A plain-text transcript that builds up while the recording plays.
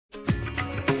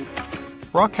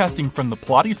Broadcasting from the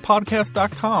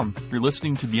PilatesPodcast.com, you're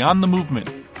listening to Beyond the Movement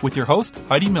with your host,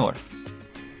 Heidi Miller.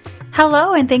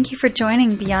 Hello, and thank you for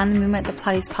joining Beyond the Movement, the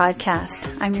Pilates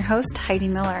Podcast. I'm your host, Heidi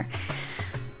Miller.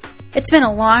 It's been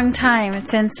a long time.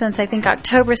 It's been since, I think,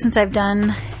 October since I've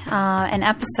done an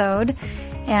episode,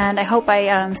 and I hope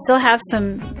I still have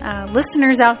some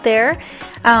listeners out there.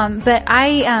 But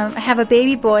I have a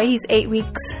baby boy. He's 8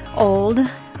 weeks old,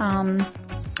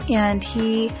 and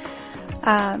he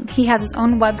has his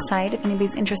own website, if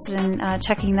anybody's interested in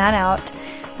checking that out.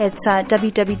 It's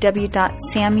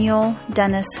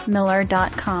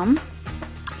www.samueldennismiller.com.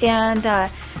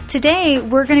 And today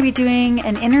we're going to be doing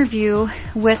an interview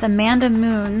with Amanda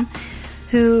Moon,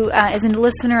 who is a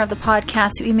listener of the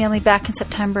podcast, who emailed me back in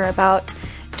September about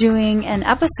doing an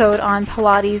episode on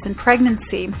Pilates and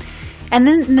pregnancy. And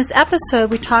then in this episode,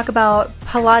 we talk about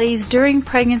Pilates during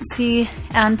pregnancy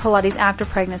and Pilates after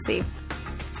pregnancy.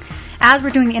 As we're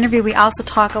doing the interview, we also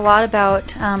talk a lot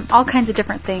about all kinds of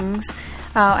different things.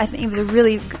 I think it was a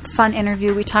really fun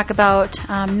interview. We talk about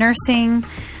nursing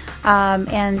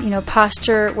and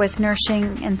posture with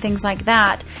nursing and things like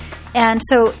that. And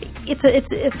so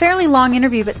it's a fairly long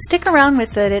interview, but stick around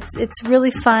with it. It's really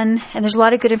fun, and there's a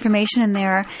lot of good information in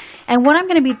there. And what I'm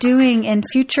going to be doing in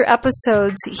future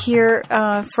episodes here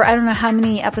for I don't know how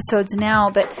many episodes now,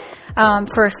 but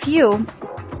for a few,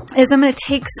 is I'm going to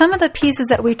take some of the pieces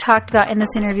that we talked about in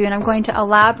this interview, and I'm going to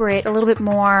elaborate a little bit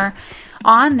more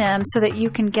on them so that you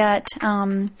can get,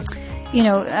 some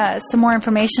more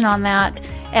information on that.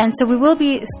 And so we will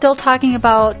be still talking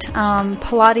about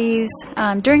Pilates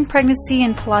during pregnancy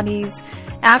and Pilates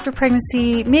after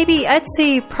pregnancy. Maybe I'd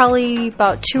say probably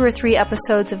about 2 or 3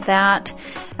 episodes of that,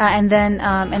 and then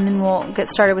we'll get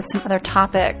started with some other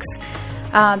topics.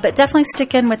 But definitely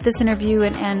stick in with this interview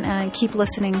and keep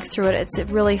listening through it. It's a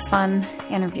really fun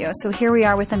interview. So here we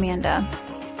are with Amanda.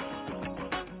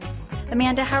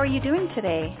 Amanda, how are you doing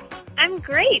today? I'm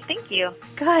great, thank you.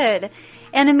 Good.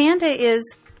 And Amanda is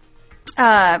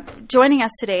joining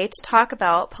us today to talk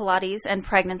about Pilates and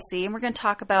pregnancy. And we're going to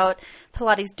talk about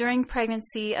Pilates during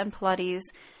pregnancy and Pilates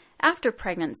after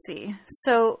pregnancy.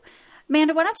 So,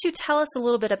 Amanda, why don't you tell us a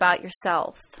little bit about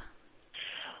yourself?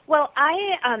 Well,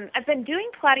 I've been doing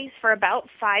Pilates for about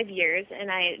 5 years,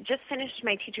 and I just finished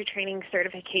my teacher training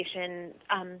certification.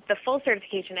 The full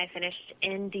certification I finished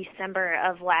in December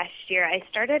of last year. I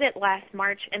started it last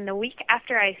March, and the week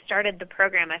after I started the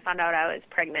program, I found out I was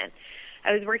pregnant.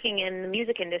 I was working in the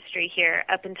music industry here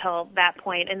up until that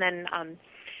point, and then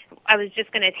I was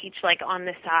just going to teach on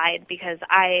the side because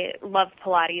I love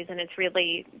Pilates, and it's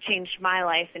really changed my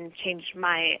life and changed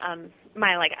my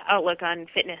my outlook on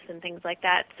fitness and things like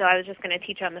that. So I was just going to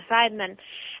teach on the side, and then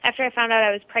after I found out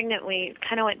I was pregnant, we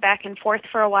kind of went back and forth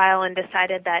for a while and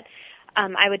decided that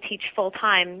I would teach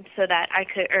full-time so that I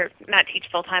could, or not teach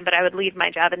full-time, but I would leave my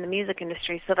job in the music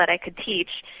industry so that I could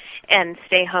teach and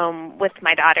stay home with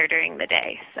my daughter during the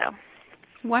day. So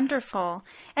wonderful.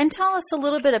 And tell us a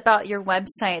little bit about your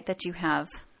website that you have.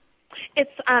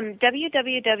 It's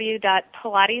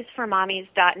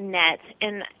www.pilatesformommies.net,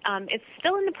 and it's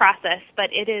still in the process, but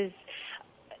it's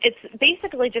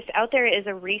basically just out there as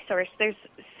a resource. There's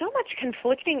so much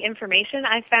conflicting information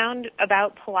I found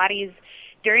about Pilates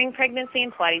during pregnancy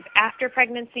and Pilates after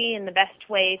pregnancy and the best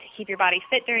way to keep your body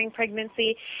fit during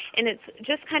pregnancy. And it's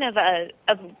just kind of a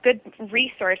good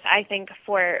resource, I think,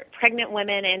 for pregnant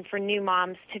women and for new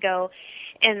moms to go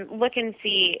and look and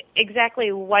see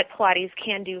exactly what Pilates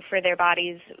can do for their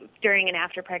bodies during and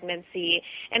after pregnancy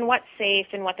and what's safe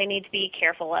and what they need to be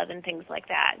careful of and things like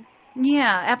that.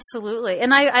 Yeah, absolutely.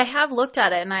 And I have looked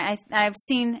at it, and I've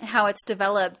seen how it's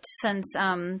developed since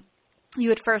you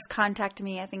had first contacted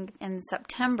me, I think, in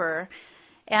September.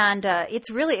 And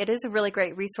it is a really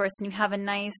great resource, and you have a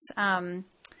nice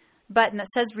button that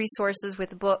says resources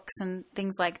with books and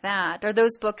things like that. Are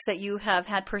those books that you have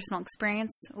had personal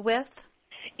experience with?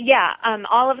 Yeah,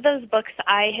 all of those books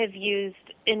I have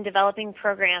used in developing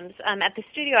programs. At the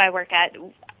studio I work at,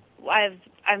 I've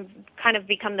kind of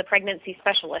become the pregnancy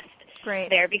specialist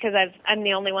there because I'm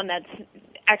the only one that's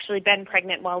actually been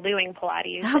pregnant while doing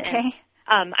Pilates. Okay. And,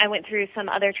 I went through some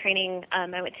other training.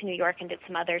 I went to New York and did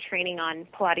some other training on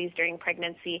Pilates during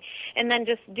pregnancy, and then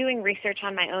just doing research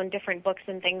on my own, different books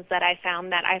and things that I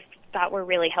found that I thought were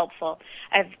really helpful.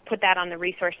 I've put that on the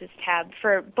resources tab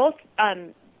for both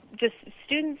just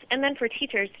students and then for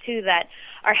teachers, too, that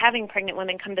are having pregnant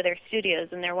women come to their studios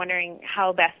and they're wondering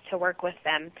how best to work with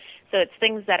them. So it's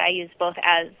things that I use both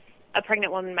as a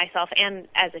pregnant woman myself and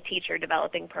as a teacher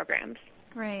developing programs.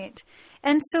 Great.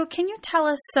 And so can you tell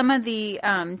us some of the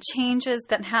changes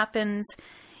that happens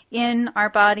in our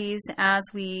bodies as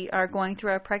we are going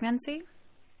through our pregnancy?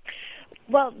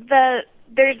 Well, the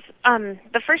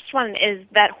first one is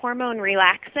that hormone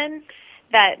relaxin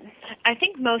that I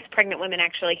think most pregnant women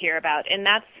actually hear about, and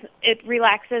it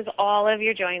relaxes all of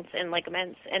your joints and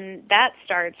ligaments, and that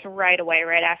starts right away,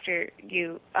 right after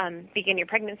you begin your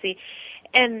pregnancy,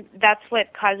 and that's what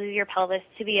causes your pelvis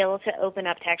to be able to open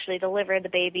up to actually deliver the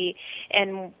baby.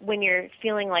 And when you're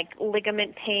feeling like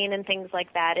ligament pain and things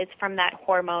like that, it's from that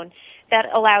hormone that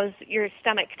allows your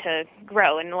stomach to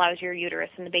grow and allows your uterus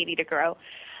and the baby to grow.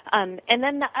 And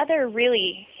then the other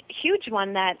really huge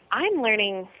one that I'm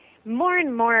learning more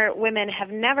and more women have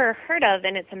never heard of,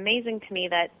 and it's amazing to me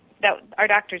that our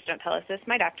doctors don't tell us this,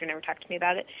 my doctor never talked to me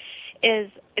about it,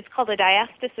 is it's called a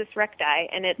diastasis recti,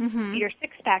 and it's your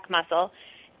six-pack muscle.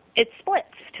 It splits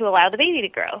to allow the baby to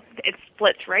grow. It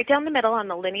splits right down the middle on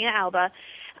the linea alba.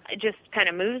 It just kind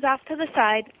of moves off to the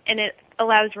side, and it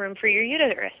allows room for your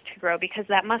uterus to grow because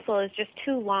that muscle is just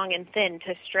too long and thin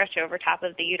to stretch over top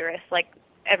of the uterus like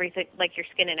everything, like your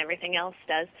skin and everything else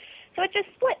does. So it just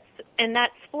splits, and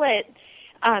that split,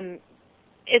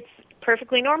 it's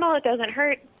perfectly normal. It doesn't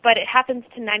hurt, but it happens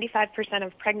to 95%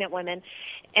 of pregnant women,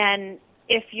 and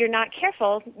if you're not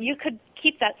careful, you could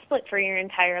keep that split for your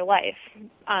entire life,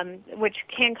 which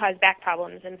can cause back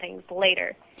problems and things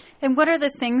later. And what are the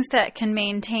things that can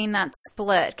maintain that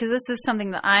split? Because this is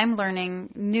something that I'm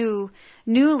learning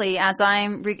newly as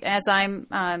I'm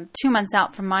 2 months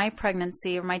out from my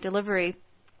pregnancy or my delivery,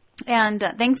 and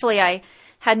thankfully I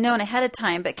had known ahead of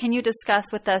time. But can you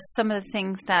discuss with us some of the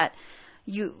things that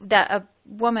a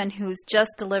woman who's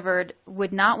just delivered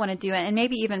would not want to do, and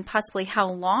maybe even possibly how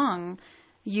long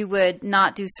you would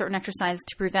not do certain exercises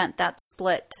to prevent that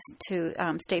split to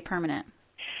stay permanent?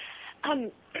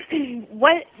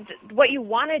 What you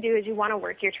want to do is you want to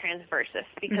work your transversus,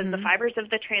 because the fibers of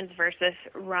the transversus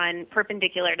run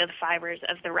perpendicular to the fibers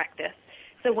of the rectus.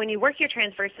 So when you work your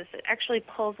transversus, it actually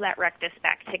pulls that rectus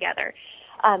back together.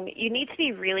 You need to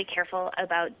be really careful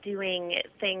about doing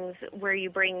things where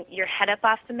you bring your head up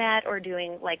off the mat or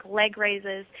doing like leg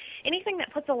raises, anything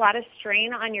that puts a lot of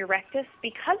strain on your rectus,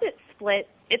 because it's split.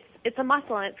 It's a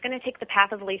muscle, and it's going to take the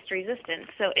path of least resistance.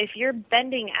 So if you're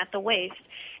bending at the waist,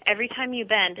 every time you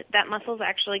bend, that muscle is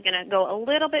actually going to go a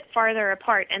little bit farther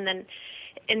apart, and then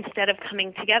instead of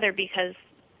coming together, because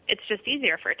it's just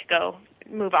easier for it to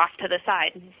move off to the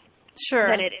side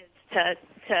than it is to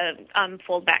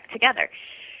fold back together.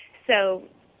 So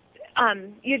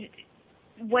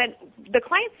when the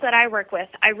clients that I work with,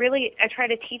 I try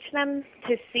to teach them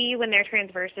to see when their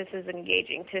transversus is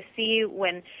engaging, to see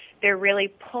when they're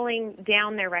really pulling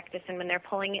down their rectus and when they're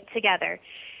pulling it together.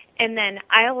 And then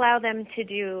I allow them to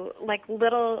do like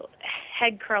little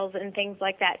head curls and things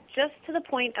like that, just to the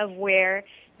point of where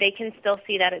they can still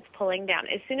see that it's pulling down.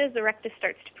 As soon as the rectus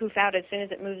starts to poof out, as soon as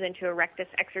it moves into a rectus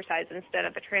exercise instead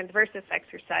of a transversus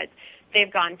exercise,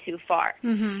 they've gone too far.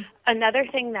 Another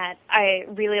thing that I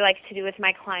really like to do with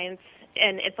my clients,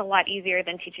 and it's a lot easier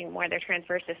than teaching more their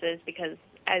transversus, is because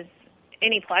as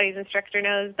any Pilates instructor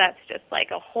knows, that's just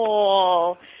like a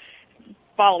whole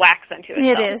ball of wax unto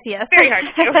itself. It is, yes. Very hard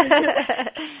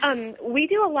to do. We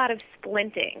do a lot of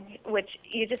splinting, which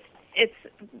it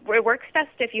works best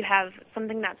if you have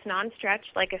something that's non-stretch,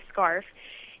 like a scarf,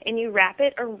 and you wrap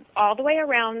it all the way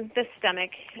around the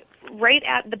stomach, right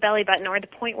at the belly button, or the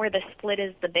point where the split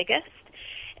is the biggest.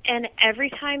 And every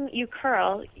time you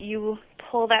curl, you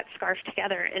pull that scarf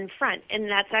together in front, and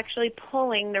that's actually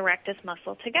pulling the rectus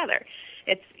muscle together.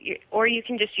 Or you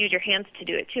can just use your hands to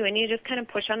do it too, and you just kind of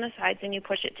push on the sides and you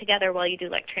push it together while you do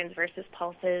like transversus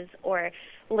pulses or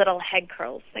little head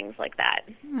curls, things like that.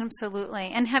 Absolutely.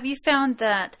 And have you found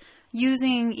that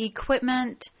using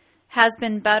equipment has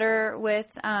been better with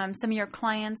some of your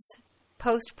clients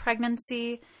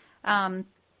post-pregnancy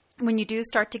when you do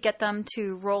start to get them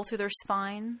to roll through their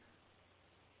spine?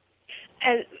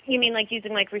 You mean like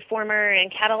using like Reformer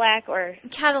and Cadillac, or?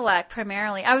 Cadillac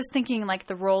primarily. I was thinking like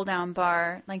the roll down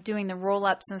bar, like doing the roll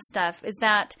ups and stuff. Is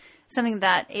that something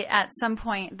that at some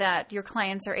point that your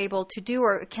clients are able to do,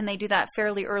 or can they do that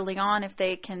fairly early on if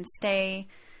they can stay,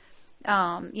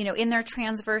 in their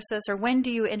transversus? Or when do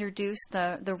you introduce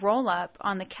the roll up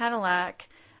on the Cadillac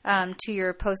to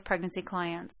your post-pregnancy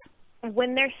clients?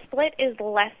 When their split is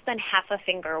less than half a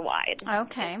finger wide.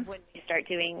 Okay. When we start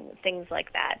doing things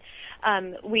like that.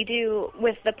 We do,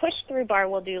 with the push-through bar,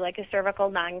 we'll do like a cervical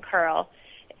non-curl,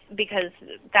 because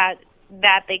that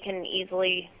they can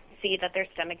easily see that their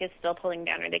stomach is still pulling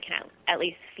down, or they can at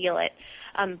least feel it.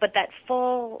 But that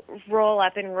full roll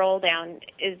up and roll down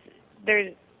is,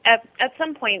 there's, at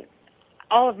some point,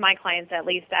 all of my clients, at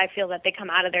least, I feel that they come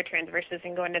out of their transversus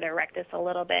and go into their rectus a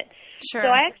little bit. Sure. So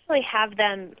I actually have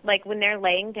them, like, when they're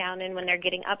laying down and when they're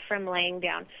getting up from laying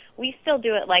down, we still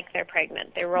do it like they're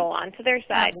pregnant. They roll onto their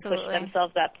side Absolutely. and push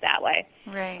themselves up that way.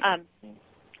 Right.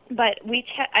 But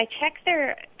I check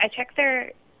their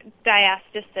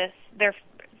diastasis,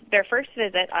 their first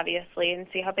visit, obviously, and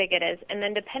see how big it is. And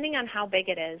then depending on how big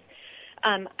it is,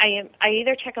 I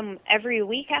either check them every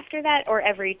week after that or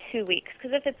every 2 weeks.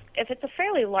 Because if it's a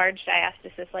fairly large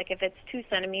diastasis, like if it's 2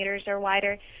 centimeters or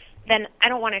wider, then I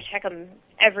don't want to check them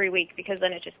every week because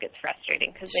then it just gets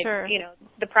frustrating because Sure.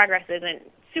 The progress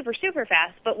isn't super, super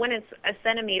fast. But when it's a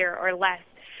centimeter or less,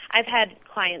 I've had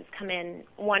clients come in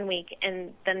 1 week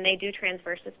and then they do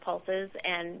transversus pulses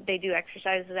and they do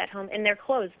exercises at home and they're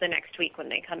closed the next week when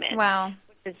they come in. Wow.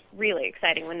 Which is really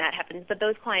exciting when that happens. But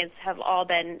those clients have all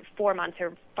been 4 months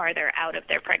or farther out of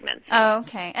their pregnancy. Oh,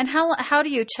 okay. And how do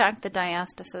you check the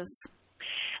diastasis?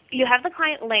 You have the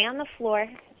client lay on the floor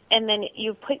and then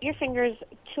you put your fingers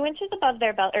 2 inches above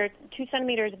their belly, or 2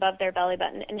 centimeters above their belly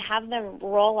button, and have them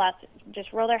roll up,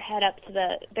 just roll their head up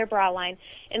to their brow line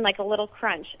in like a little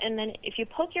crunch. And then if you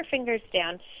poke your fingers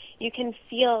down, you can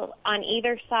feel on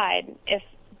either side if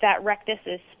that rectus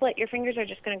is split. Your fingers are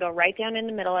just going to go right down in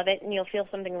the middle of it, and you'll feel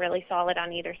something really solid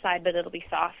on either side, but it'll be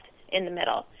soft in the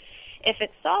middle. If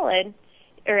it's solid,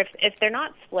 or if they're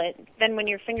not split, then when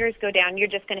your fingers go down, you're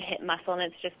just going to hit muscle, and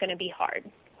it's just going to be hard.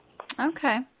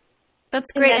 Okay. That's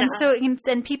great. And then,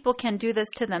 And people can do this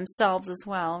to themselves as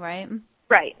well, right?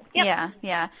 Right. Yep.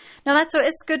 Yeah. No,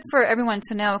 it's good for everyone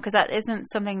to know because that isn't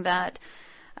something that,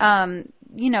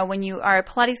 when you are a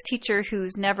Pilates teacher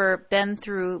who's never been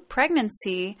through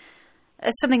pregnancy,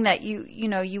 it's something that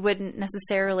you wouldn't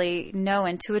necessarily know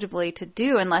intuitively to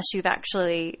do unless you've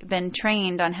actually been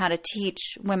trained on how to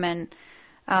teach women,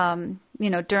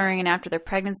 during and after their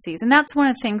pregnancies. And that's one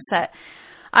of the things that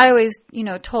I always,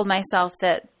 told myself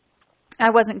that I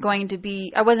wasn't going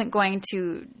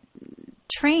to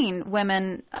train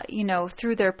women,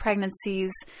 through their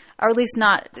pregnancies, or at least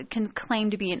not can claim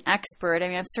to be an expert. I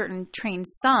mean, I've certainly trained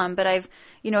some, but I've,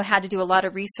 had to do a lot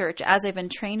of research as I've been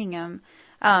training them.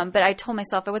 But I told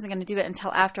myself I wasn't going to do it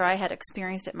until after I had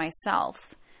experienced it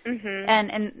myself. Mm-hmm.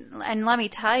 And let me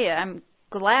tell you, I'm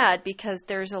glad because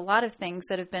there's a lot of things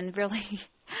that have been really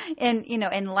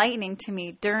enlightening to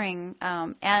me during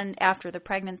and after the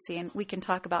pregnancy, and we can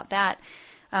talk about that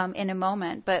in a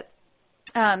moment. But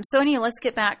so anyway, let's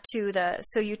get back to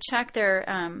so you check their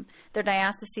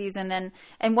diastases,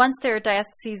 and once their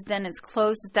diastases then is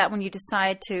closed, is that when you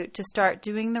decide to start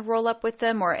doing the roll up with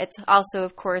them, or it's also,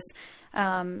 of course,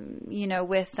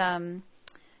 with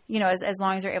as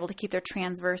long as they're able to keep their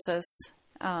transversus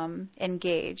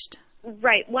engaged.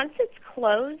 Right. Once it's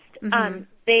closed, mm-hmm.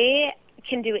 They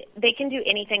can do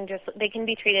anything. They can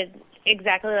be treated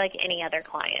exactly like any other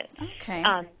client. Okay.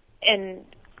 And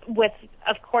with,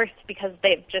 of course, because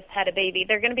they've just had a baby,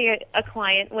 they're going to be a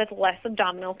client with less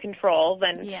abdominal control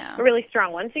than a really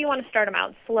strong one. So you want to start them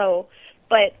out slow.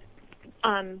 But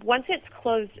once it's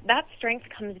closed, that strength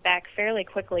comes back fairly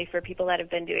quickly for people that have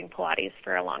been doing Pilates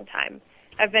for a long time.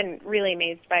 I've been really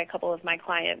amazed by a couple of my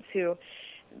clients who,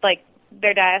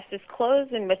 their diastasis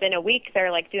closed, and within a week they're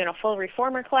doing a full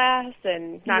reformer class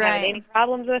and not having any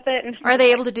problems with it. Are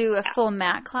they able to do a full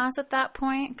mat class at that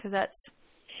point? Because that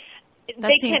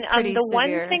seems pretty the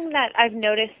severe. One thing that I've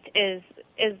noticed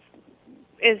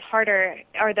is harder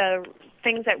are the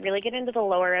things that really get into the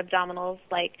lower abdominals,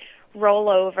 like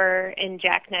rollover and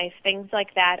jackknife. Things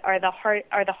like that are the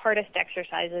hardest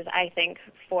exercises, I think,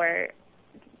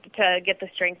 to get the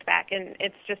strength back, and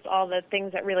it's just all the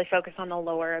things that really focus on the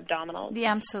lower abdominals.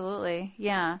 Yeah, absolutely.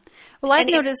 Yeah. Well, I've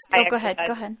noticed. Oh, go ahead.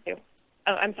 Too.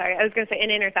 Oh, I'm sorry. I was going to say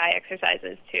inner thigh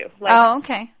exercises too.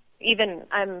 Okay. Even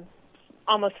I'm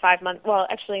almost 5 months. Well,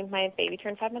 actually, my baby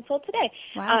turned 5 months old today.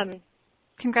 Wow.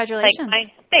 Congratulations.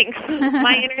 Thanks.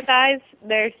 My inner thighs,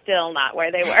 they're still not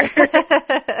where they were.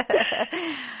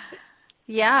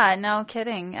 Yeah, no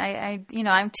kidding.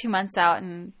 I'm 2 months out,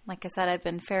 and like I said, I've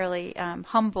been fairly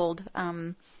humbled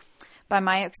by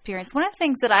my experience. One of the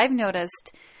things that I've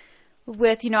noticed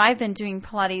with, I've been doing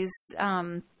Pilates,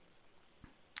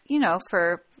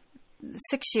 for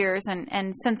 6 years,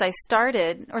 and since I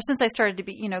started to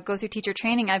be, go through teacher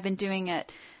training, I've been doing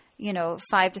it,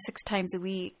 5 to 6 times a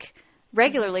week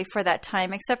regularly for that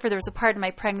time, except for there was a part of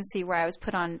my pregnancy where I was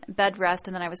put on bed rest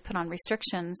and then I was put on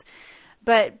restrictions.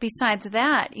 But besides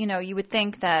that, you would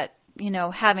think that,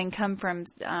 having come from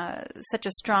such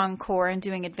a strong core and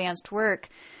doing advanced work,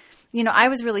 I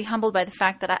was really humbled by the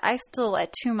fact that I still,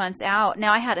 at 2 months out,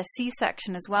 now I had a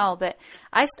C-section as well, but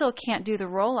I still can't do the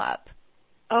roll-up.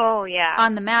 Oh, yeah.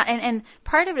 On the mat. And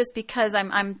part of it is because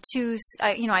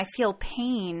I feel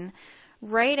pain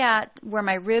right at where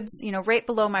my ribs, right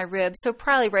below my ribs. So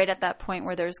probably right at that point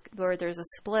where there's a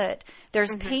split,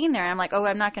 there's pain there. And I'm like,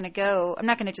 I'm not going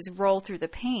to just roll through the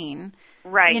pain.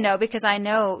 Right. Because I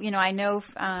know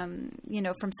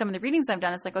from some of the readings I've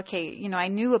done, it's like, okay, I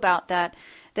knew about that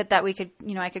we could,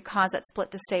 I could cause that split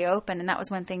to stay open. And that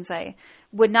was one of the things I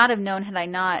would not have known had I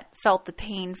not felt the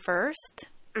pain first.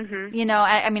 Mm-hmm.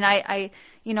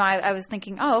 I was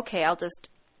thinking, oh, okay, I'll just,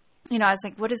 I was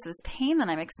like, what is this pain that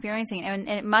I'm experiencing? And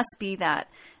it must be that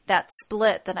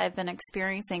split that I've been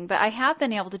experiencing. But I have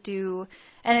been able to do,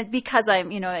 and because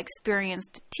I'm, an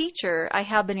experienced teacher, I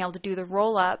have been able to do the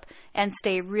roll up and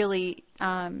stay really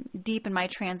deep in my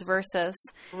transversus,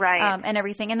 right, and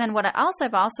everything. And then what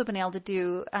I've also been able to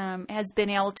do has been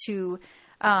able to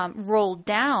roll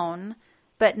down,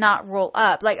 but not roll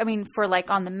up. For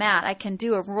on the mat, I can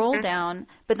do a roll down,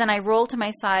 but then I roll to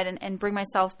my side and bring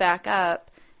myself back up.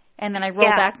 And then I roll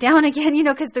back down again,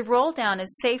 because the roll down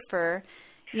is safer,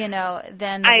 than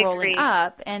the rolling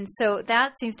up. And so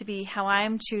that seems to be how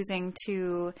I'm choosing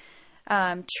to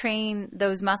train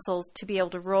those muscles to be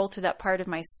able to roll through that part of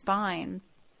my spine.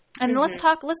 And let's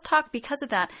talk because of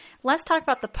that. Let's talk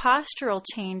about the postural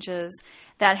changes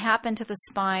that happen to the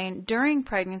spine during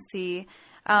pregnancy,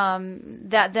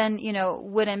 that then,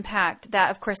 would impact that,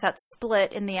 of course, that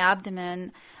split in the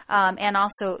abdomen, and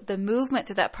also the movement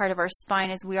through that part of our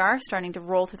spine as we are starting to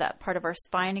roll through that part of our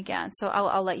spine again. So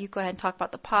I'll let you go ahead and talk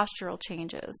about the postural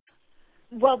changes.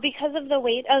 Well, because of the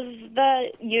weight of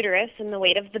the uterus and the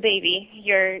weight of the baby,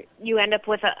 you end up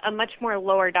with a much more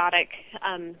lordotic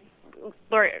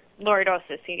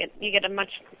lordosis. You get a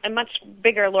much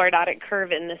bigger lordotic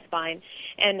curve in the spine.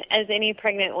 And as any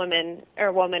pregnant woman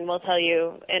will tell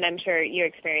you, and I'm sure you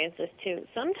experience this too,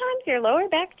 sometimes your lower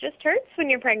back just hurts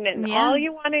when you're pregnant. And all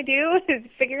you want to do is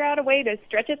figure out a way to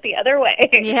stretch it the other way.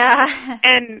 Yeah.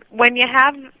 And when you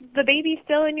have the baby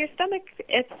still in your stomach,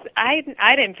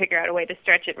 I didn't figure out a way to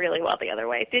stretch it really well the other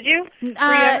way. Did you?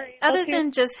 Other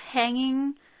than just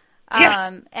hanging.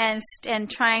 And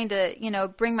trying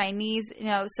to, bring my knees,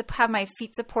 have my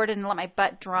feet supported and let my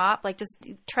butt drop, just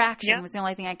traction was the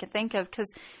only thing I could think of. Because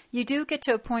you do get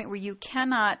to a point where you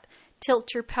cannot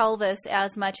tilt your pelvis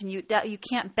as much, and you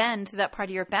can't bend through that part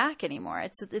of your back anymore.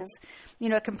 It's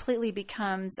it completely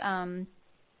becomes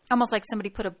almost like somebody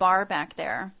put a bar back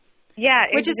there. Yeah,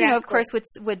 which is, of course,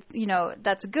 would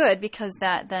that's good because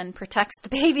that then protects the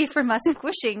baby from us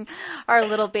squishing our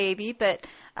little baby. But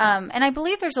and I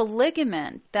believe there's a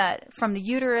ligament that from the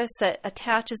uterus that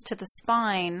attaches to the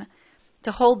spine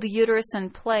to hold the uterus in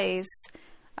place,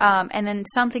 and then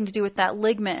something to do with that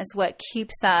ligament is what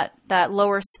keeps that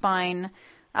lower spine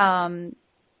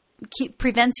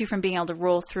prevents you from being able to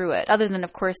roll through it. Other than,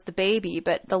 of course, the baby,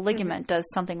 but the ligament does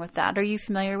something with that. Are you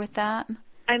familiar with that?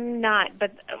 I'm not,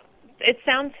 but. It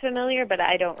sounds familiar, but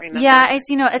I don't remember. Yeah,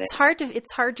 it's hard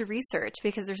to research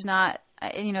because there's not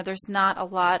a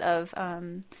lot of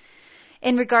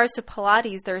in regards to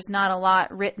Pilates, there's not a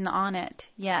lot written on it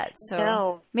yet.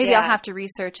 So maybe I'll have to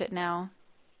research it now.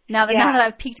 Now that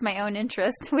I've piqued my own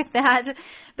interest with that.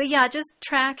 But yeah, just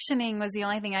tractioning was the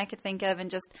only thing I could think of,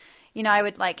 and just I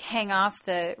would hang off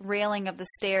the railing of the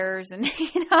stairs, and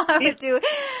I would do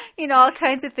all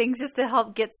kinds of things just to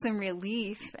help get some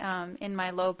relief in my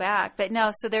low back. But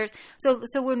no,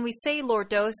 so when we say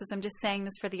lordosis, I'm just saying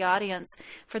this for the audience.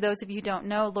 For those of you who don't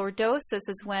know, lordosis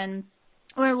is when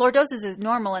lordosis is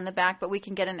normal in the back, but we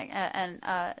can get an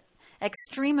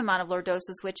extreme amount of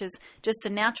lordosis, which is just the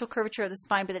natural curvature of the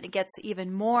spine, but then it gets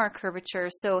even more curvature.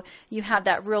 So you have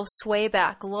that real sway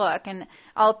back look, and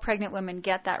all pregnant women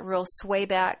get that real sway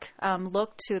back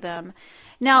look to them.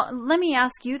 Now, let me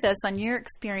ask you this on your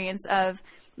experience of,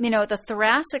 the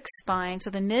thoracic spine, so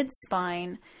the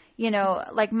mid-spine,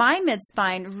 my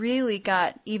mid-spine really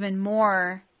got even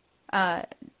more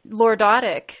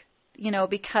lordotic,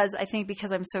 because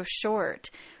I'm so short.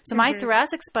 So my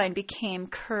thoracic spine became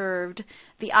curved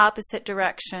the opposite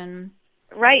direction.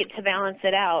 Right, to balance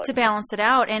it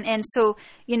out. And so,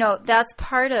 that's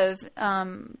part of, I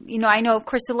know, of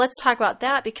course, so let's talk about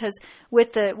that, because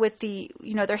with the,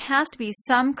 there has to be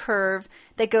some curve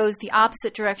that goes the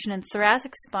opposite direction in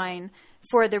thoracic spine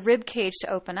for the rib cage to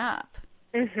open up.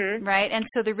 Mm-hmm. Right, and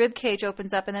so the rib cage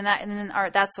opens up, and then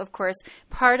that's of course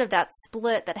part of that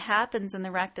split that happens in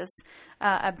the rectus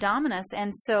abdominis,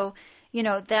 and so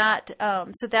that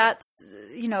so that's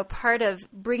part of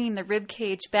bringing the rib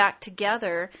cage back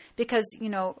together, because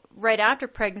right after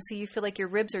pregnancy you feel like your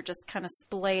ribs are just kind of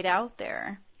splayed out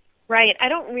there. Right, I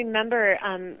don't remember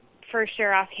for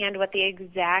sure offhand what the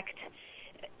exact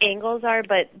angles are,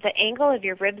 but the angle of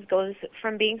your ribs goes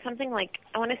from being something like,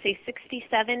 I want to say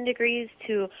 67 degrees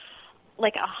to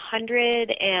like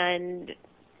 100, and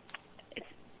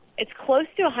it's close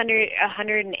to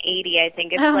 180, I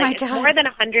think. It's it's more than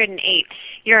 108.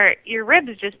 Your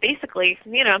ribs just basically,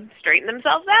 straighten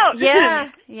themselves out. Yeah,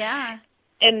 yeah.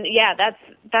 And yeah,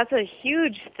 that's a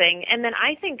huge thing. And then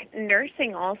I think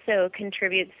nursing also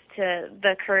contributes to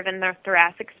the curve in the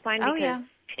thoracic spine, because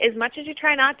as much as you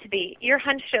try not to be, you're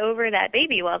hunched over that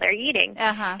baby while they're eating.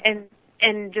 Uh-huh.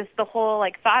 And just the whole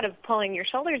thought of pulling your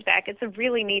shoulders back, it's a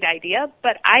really neat idea,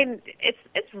 but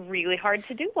it's really hard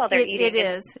to do while they're eating. It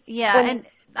is. Yeah.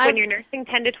 When you're nursing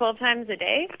 10 to 12 times a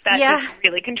day, that just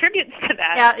really contributes to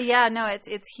that. Yeah, no,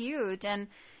 it's huge. And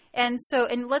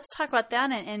let's talk about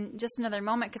that in just another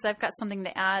moment, because I've got something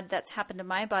to add that's happened to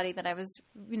my body that I was,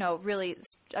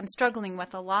 I'm struggling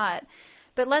with a lot.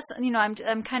 But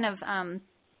I'm kind of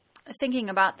thinking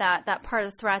about that part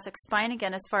of the thoracic spine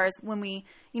again, as far as when we,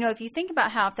 if you think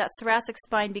about how if that thoracic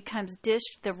spine becomes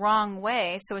dished the wrong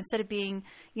way, so instead of being,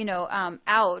 out,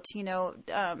 out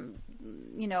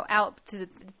to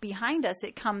behind us,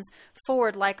 it comes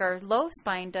forward like our low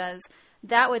spine does.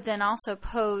 That would then also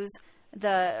pose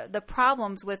the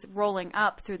problems with rolling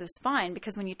up through the spine,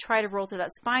 because when you try to roll through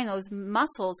that spine, those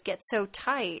muscles get so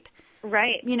tight,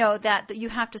 right? That you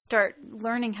have to start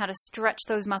learning how to stretch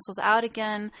those muscles out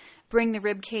again, bring the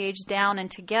rib cage down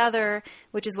and together,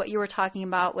 which is what you were talking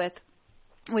about with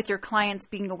your clients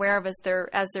being aware of as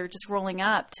they're just rolling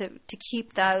up, to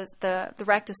keep the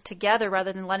rectus together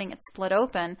rather than letting it split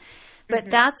open. But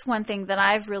that's one thing that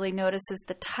I've really noticed, is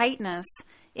the tightness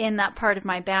in that part of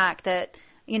my back that,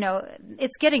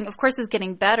 it's getting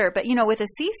better. But, with a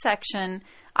C-section,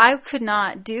 I could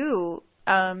not do,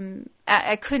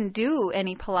 I couldn't do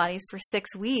any Pilates for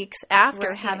 6 weeks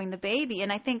after having the baby.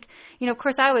 And I think, of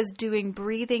course I was doing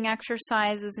breathing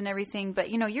exercises and everything, but,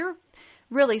 you're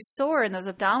really sore in those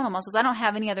abdominal muscles. I don't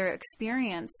have any other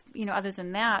experience, other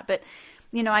than that. But,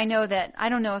 I know that, I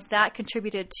don't know if that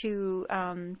contributed to,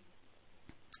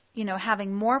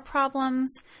 having more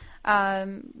problems,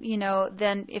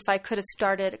 than if I could have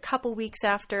started a couple weeks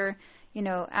after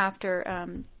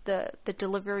the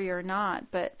delivery or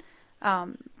not. But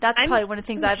that's probably one of the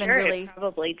things I've been really. It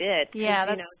probably did.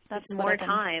 Yeah, that's more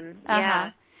time. Uh-huh.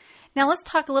 Yeah. Now let's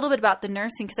talk a little bit about the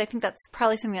nursing, because I think that's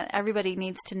probably something that everybody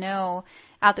needs to know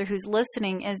out there who's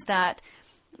listening, is that,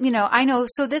 I know,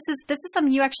 so this is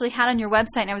something you actually had on your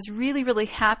website, and I was really, really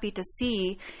happy to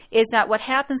see, is that what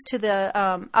happens to the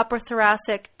upper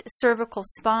thoracic cervical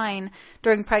spine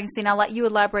during pregnancy, and I'll let you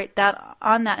elaborate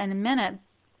on that in a minute,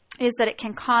 is that it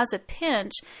can cause a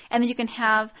pinch, and then you can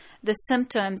have the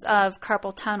symptoms of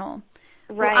carpal tunnel.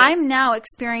 Right. Well, I'm now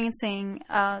experiencing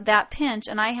that pinch,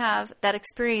 and I have that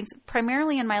experience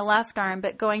primarily in my left arm,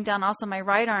 but going down also my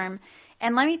right arm.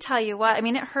 And let me tell you what,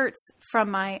 it hurts from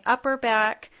my upper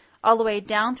back all the way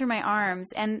down through my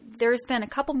arms. And there's been a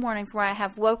couple mornings where I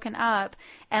have woken up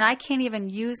and I can't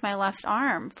even use my left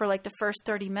arm for like the first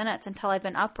 30 minutes until I've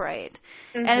been upright.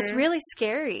 And it's really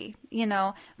scary,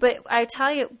 But I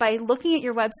tell you, by looking at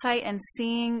your website and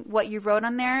seeing what you wrote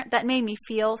on there, that made me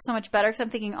feel so much better, because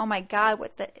I'm thinking, oh my God,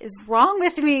 what is wrong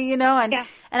with me, And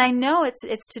I know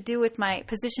it's to do with my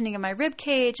positioning of my rib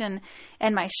cage and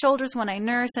my shoulders when I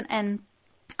nurse, and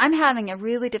I'm having a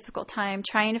really difficult time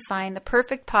trying to find the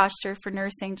perfect posture for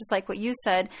nursing, just like what you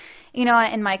said.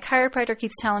 And my chiropractor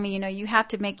keeps telling me, you have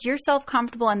to make yourself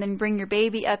comfortable and then bring your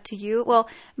baby up to you. Well,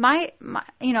 my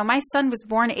son was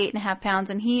born at 8.5 pounds,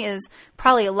 and he is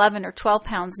probably 11 or 12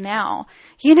 pounds now,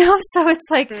 so it's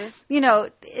like,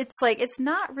 it's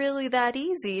not really that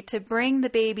easy to bring the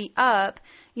baby up,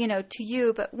 to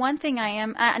you. But one thing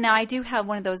now I do have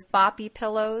one of those boppy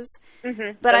pillows,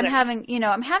 but I'm having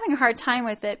a hard time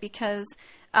with it, because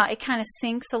it kind of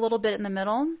sinks a little bit in the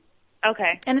middle.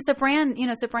 Okay. And it's a brand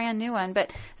new one.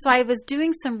 But so I was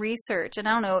doing some research, and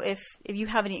I don't know if you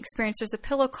have any experience. There's a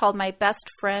pillow called My Best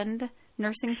Friend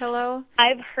nursing pillow.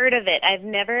 I've heard of it. I've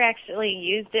never actually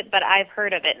used it, but I've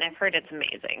heard of it, and I've heard it's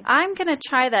amazing. I'm going to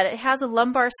try that. It has a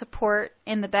lumbar support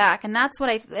in the back, and that's what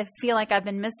I feel like I've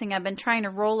been missing. I've been trying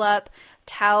to roll up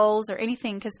towels or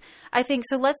anything, because I think,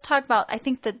 so let's talk about, I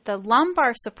think that the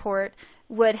lumbar support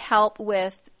would help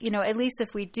with, at least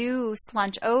if we do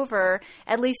slunch over,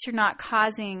 at least you're not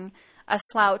causing a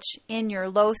slouch in your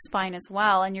low spine as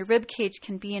well, and your rib cage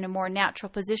can be in a more natural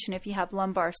position if you have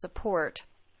lumbar support.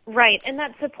 Right, and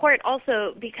that support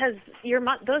also, because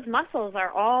those muscles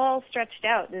are all stretched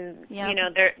out, and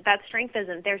that strength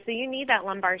isn't there, so you need that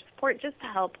lumbar support just to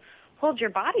help hold your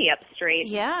body up straight.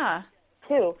 Yeah.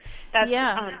 Too.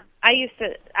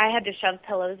 I had to shove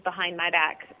pillows behind my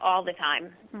back all the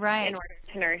time right. in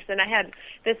order to nurse. And I had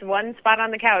this one spot on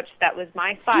the couch that was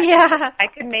my spot. Yeah. I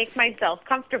could make myself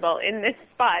comfortable in this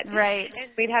spot. Right.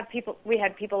 And we had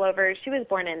people over. She was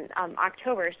born in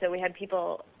October, so we had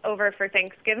people over for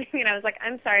Thanksgiving. And I was like,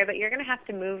 I'm sorry, but you're going to have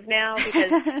to move now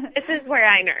because this is where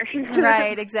I nurse.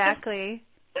 Right, exactly.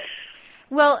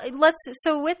 Well,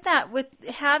 with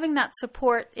having that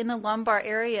support in the lumbar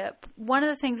area, one of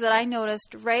the things that I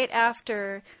noticed right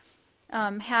after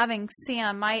having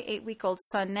Sam, my 8-week-old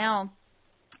son now,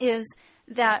 is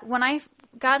that when I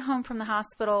got home from the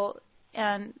hospital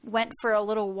and went for a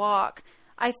little walk,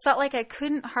 I felt like I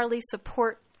couldn't hardly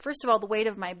support, first of all, the weight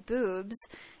of my boobs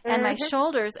and my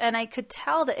shoulders. And I could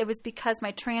tell that it was because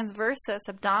my transversus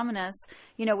abdominis,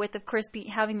 with, of course,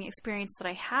 having the experience that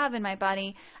I have in my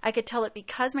body, I could tell that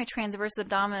because my transversus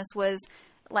abdominis was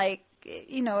like,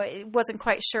 it wasn't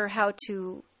quite sure how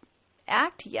to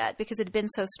act yet because it had been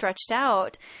so stretched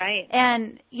out. Right.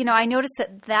 And, I noticed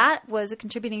that was a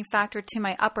contributing factor to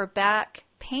my upper back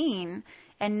pain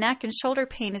and neck and shoulder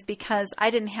pain is because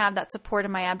I didn't have that support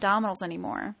in my abdominals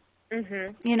anymore.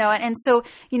 Mm-hmm. And so,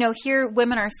 here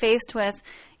women are faced with,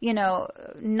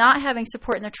 not having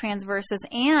support in their transversus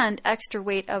and extra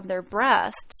weight of their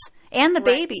breasts and the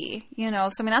baby, So,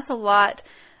 I mean, that's a lot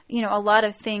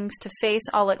of things to face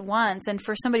all at once. And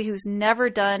for somebody who's never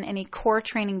done any core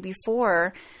training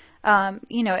before,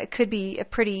 it could be a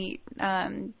pretty,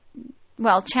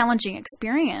 challenging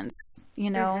experience,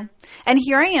 Mm-hmm. And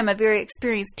here I am, a very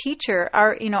experienced teacher.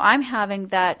 I'm having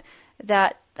that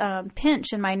pinch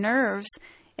in my nerves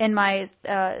in my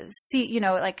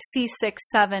C6,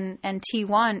 7, and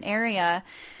T1 area.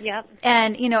 Yep.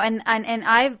 And and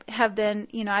I've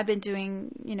been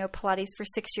doing Pilates for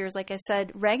 6 years, like I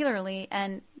said, regularly,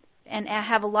 and I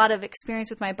have a lot of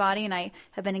experience with my body, and I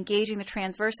have been engaging the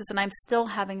transversus, and I'm still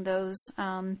having those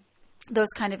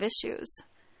kind of issues.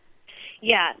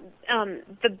 Yeah,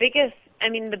 the biggest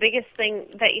thing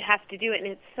that you have to do, and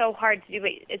it's so hard to do,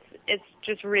 it's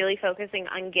just really focusing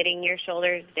on getting your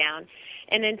shoulders down.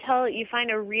 And until you find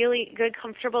a really good,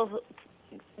 comfortable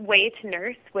way to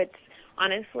nurse, which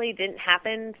honestly didn't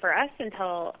happen for us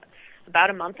until about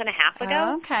a month and a half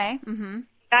ago. Oh, okay. Mm-hmm.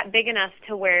 Got big enough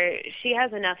to where she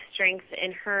has enough strength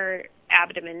in her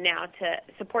abdomen now to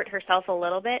support herself a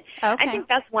little bit. Okay. I think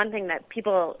that's one thing that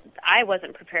I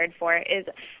wasn't prepared for is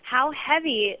how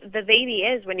heavy the baby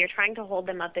is when you're trying to hold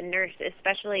them up and nurse,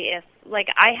 especially if, like,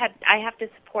 I have to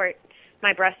support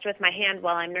my breast with my hand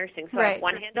while I'm nursing. So I have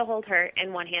one hand to hold her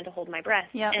and one hand to hold my breast.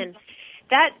 Yep. And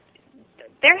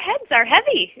their heads are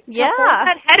heavy. Yeah. To hold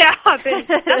that head up is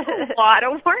that's a lot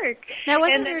of work. Now,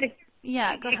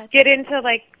 yeah, go ahead. Get into,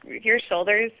 like, your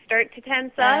shoulders start to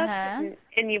tense up,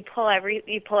 and you pull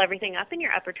everything up, and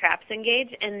your upper traps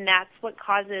engage, and that's what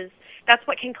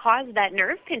can cause that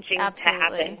nerve pinching to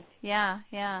happen. Yeah,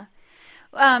 yeah.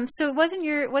 So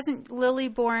wasn't Lily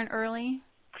born early?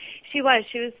 She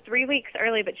was 3 weeks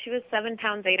early, but she was 7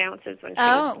 pounds 8 ounces when she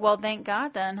was. Oh, well, thank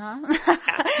God then, huh?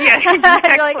 Yeah,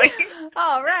 exactly. You're like,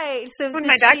 all right. So when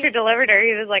my doctor delivered her,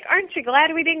 he was like, "Aren't you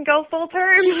glad we didn't go full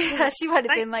term?" Yeah, she would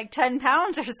have been like 10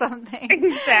 pounds or something.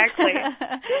 Exactly.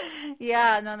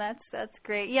 Yeah, no, that's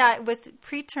great. Yeah, with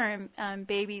preterm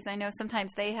babies, I know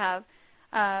sometimes they have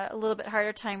a little bit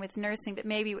harder time with nursing, but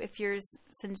maybe if yours,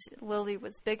 since Lily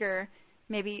was bigger,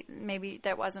 maybe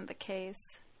that wasn't the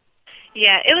case.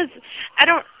 Yeah, it was.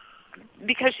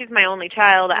 Because she's my only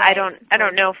child, right, I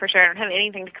don't know for sure. I don't have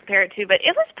anything to compare it to, but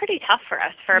it was pretty tough for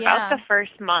us for about the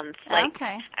first month. Like,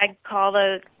 I'd call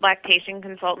the lactation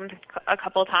consultant a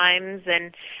couple times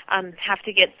and have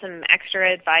to get some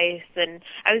extra advice. And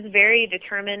I was very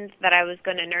determined that I was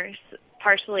going to nurse,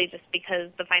 partially just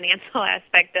because the financial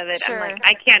aspect of it. Sure. I'm like,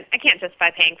 I can't justify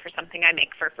paying for something I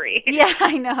make for free. Yeah,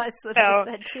 I know. That's what I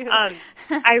said too.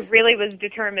 I really was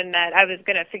determined that I was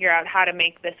going to figure out how to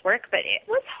make this work, but it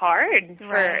was hard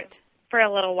for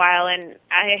a little while. And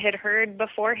I had heard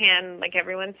beforehand, like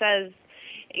everyone says,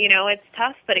 it's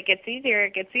tough, but it gets easier.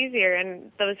 It gets easier.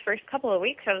 And those first couple of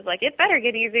weeks, I was like, it better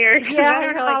get easier. Yeah, I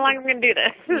don't know how long I'm going to do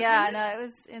this. Yeah, no,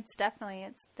 it's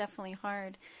definitely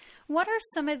hard. What are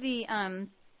some of the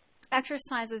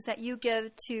exercises that you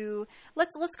give to?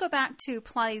 Let's go back to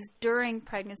Pilates during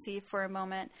pregnancy for a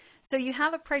moment. So you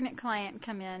have a pregnant client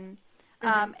come in.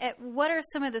 What are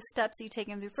some of the steps you take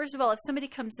them through? First of all, if somebody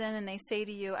comes in and they say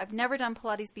to you, "I've never done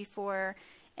Pilates before,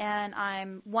 and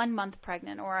I'm 1 month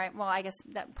pregnant," or I guess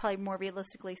that probably more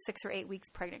realistically 6 or 8 weeks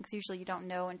pregnant, because usually you don't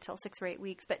know until 6 or 8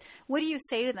 weeks. But what do you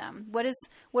say to them? What is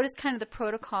kind of the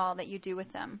protocol that you do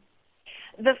with them?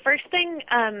 The first thing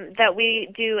that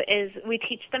we do is we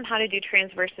teach them how to do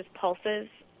transversus pulses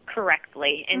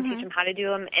correctly and teach them how to do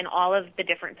them in all of the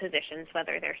different positions,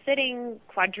 whether they're sitting,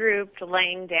 quadruped,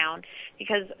 laying down,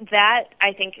 because that,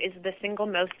 I think, is the single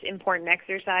most important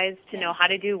exercise to know how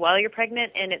to do while you're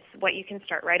pregnant, and it's what you can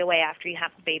start right away after you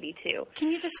have the baby, too.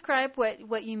 Can you describe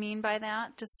what you mean by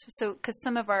that? Just so, because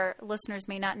some of our listeners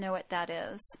may not know what that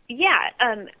is. Yeah,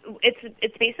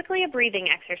 it's basically a breathing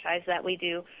exercise that we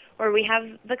do where we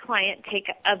have the client take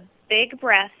a big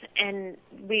breath and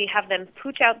we have them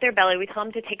pooch out their belly. We tell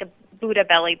them to take a Buddha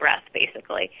belly breath,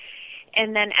 basically.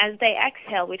 And then as they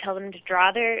exhale, we tell them to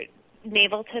draw their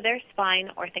navel to their spine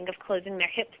or think of closing their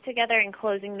hips together and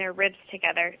closing their ribs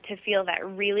together to feel that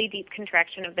really deep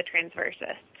contraction of the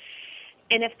transversus.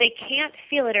 And if they can't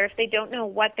feel it or if they don't know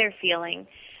what they're feeling,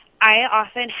 I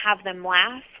often have them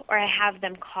laugh or I have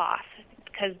them cough,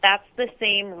 because that's the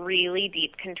same really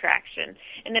deep contraction.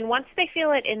 And then once they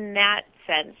feel it in that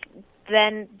sense,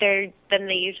 then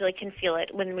they usually can feel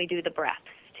it when we do the breaths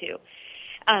too.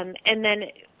 And then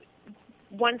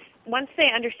once they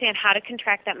understand how to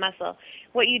contract that muscle,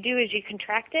 what you do is you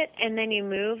contract it and then you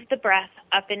move the breath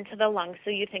up into the lungs. So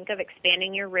you think of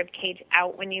expanding your rib cage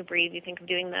out when you breathe. You think of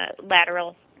doing the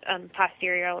lateral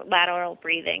posterior lateral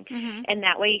breathing, and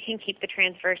that way you can keep the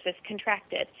transversus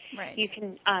contracted. Right.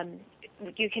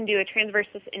 You can do a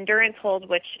transversus endurance hold,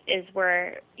 which is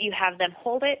where you have them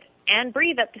hold it and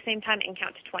breathe at the same time and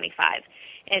count to 25.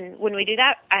 And when we do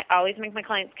that, I always make my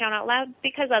clients count out loud,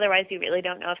 because otherwise you really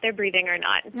don't know if they're breathing or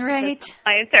not. Right. Because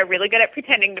clients are really good at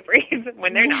pretending to breathe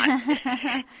when they're not.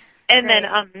 And then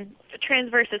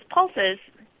transversus pulses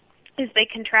is they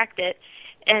contract it,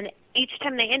 and each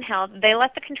time they inhale, they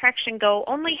let the contraction go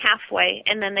only halfway,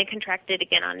 and then they contract it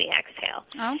again on the exhale.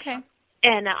 Okay.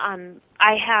 And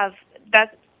I have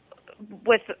that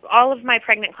with all of my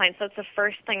pregnant clients. That's the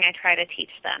first thing I try to teach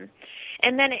them.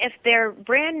 And then if they're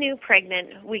brand new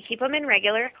pregnant, we keep them in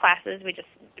regular classes. We just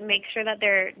make sure that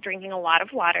they're drinking a lot of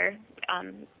water.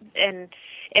 And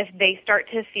if they start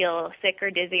to feel sick or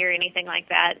dizzy or anything like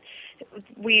that,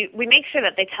 we make sure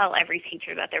that they tell every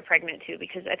teacher that they're pregnant too,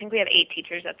 because I think we have 8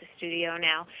 teachers at the studio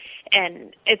now,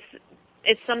 and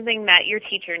it's something that your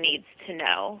teacher needs to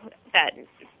know, that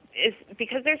is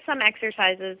because there's some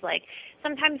exercises like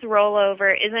sometimes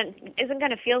rollover isn't going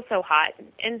to feel so hot,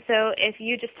 and so if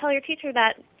you just tell your teacher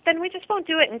that, then we just won't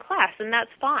do it in class, and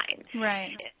that's fine.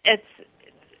 Right.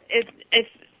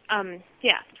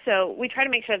 So we try to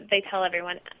make sure that they tell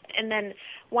everyone. And then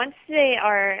once they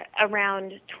are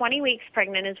around 20 weeks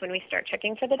pregnant is when we start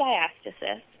checking for the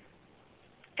diastasis.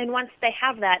 And once they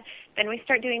have that, then we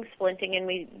start doing splinting and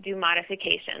we do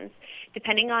modifications.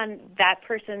 Depending on that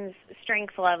person's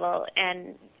strength level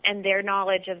and their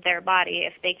knowledge of their body,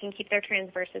 if they can keep their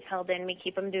transversus held in, we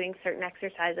keep them doing certain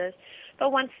exercises.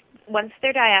 But once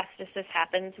their diastasis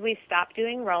happens, we stop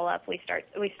doing roll-up, we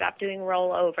stop doing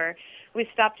roll-over, we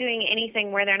stop doing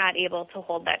anything where they're not able to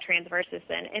hold that transversus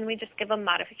in, and we just give them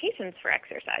modifications for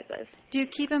exercises. Do you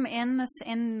keep them in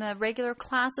the regular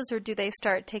classes, or do they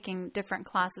start taking different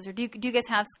classes? Or do you guys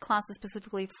have classes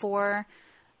specifically for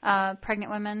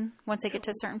pregnant women once they get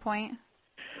to a certain point?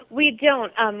 We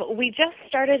don't. We just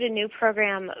started a new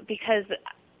program because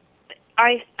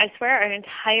I swear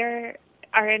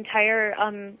our entire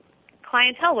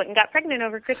clientele went and got pregnant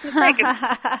over Christmas break.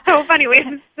 It's so funny. We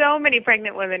have so many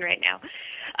pregnant women right now.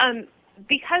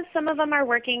 Because some of them are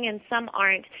working and some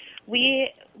aren't,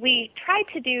 we tried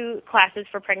to do classes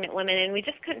for pregnant women, and we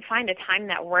just couldn't find a time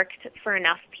that worked for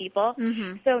enough people.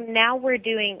 So now we're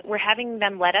having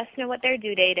them let us know what their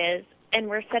due date is, and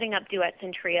we're setting up duets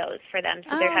and trios for them.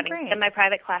 So they're having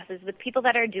semi-private classes with people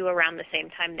that are due around the same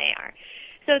time they are.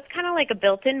 So it's kind of like a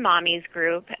built-in mommies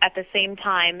group at the same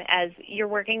time as you're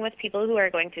working with people who are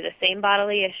going through the same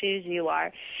bodily issues you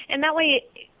are. And that way,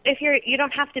 if you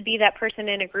don't have to be that person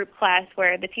in a group class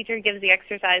where the teacher gives the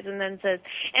exercise and then says,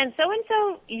 and so,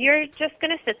 you're just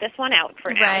going to sit this one out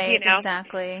for now. Right, you know?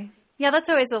 Exactly. Yeah, that's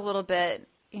always a little bit,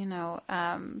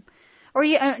 or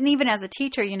and even as a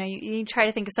teacher, you try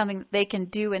to think of something that they can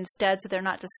do instead so they're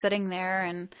not just sitting there.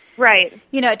 And, right.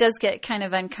 It does get kind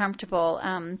of uncomfortable,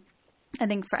 I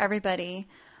think, for everybody.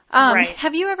 Right.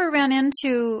 Have you ever run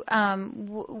into,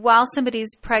 while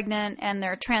somebody's pregnant and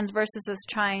their transversus is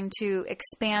trying to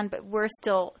expand, but we're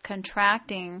still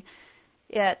contracting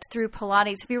it through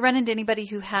Pilates, have you run into anybody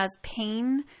who has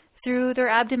pain through their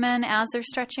abdomen as they're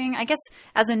stretching? I guess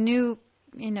as a new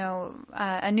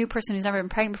person who's never been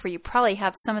pregnant before, you probably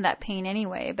have some of that pain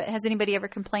anyway, but has anybody ever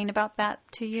complained about that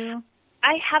to you?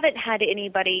 I haven't had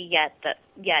anybody yet,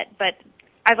 but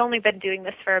I've only been doing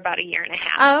this for about a year and a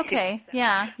half. Oh, okay. Too, so.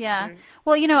 Yeah. Mm-hmm.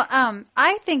 Well,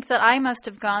 I think that I must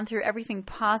have gone through everything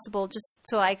possible just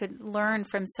so I could learn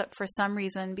for some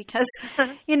reason, because,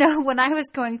 when I was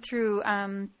going through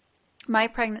my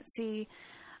pregnancy,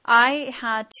 I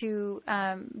had to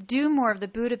do more of the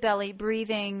Buddha belly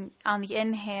breathing on the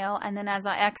inhale, and then as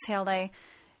I exhaled, I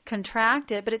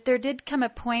contracted. But there did come a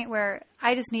point where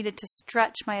I just needed to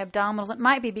stretch my abdominals. It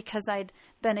might be because I'd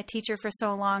been a teacher for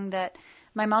so long that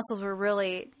my muscles were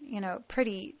really,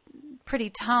 pretty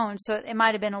toned. So it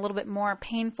might have been a little bit more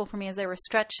painful for me as they were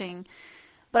stretching.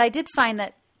 But I did find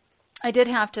that I did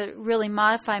have to really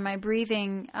modify my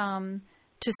breathing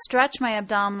to stretch my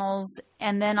abdominals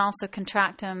and then also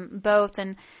contract them both.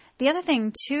 And the other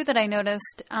thing, too, that I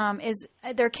noticed is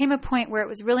there came a point where it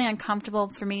was really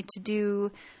uncomfortable for me to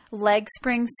do leg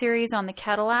spring series on the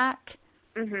Cadillac.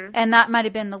 Mm-hmm. And that might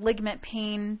have been the ligament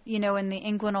pain, in the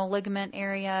inguinal ligament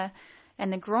area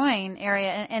and the groin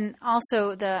area. And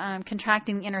also the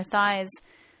contracting the inner thighs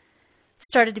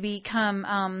started to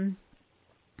become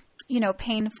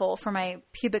painful for my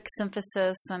pubic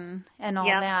symphysis and all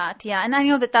that. Yeah. And I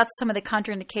know that that's some of the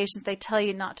contraindications they tell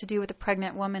you not to do with a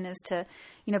pregnant woman is to,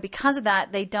 because of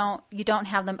that, you don't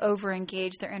have them over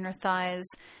engage their inner thighs.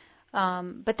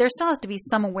 But there still has to be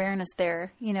some awareness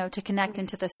there, to connect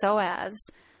into the psoas.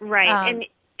 Right. And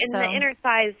the inner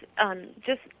thighs,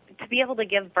 just to be able to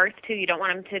give birth to, you don't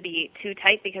want them to be too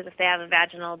tight, because if they have a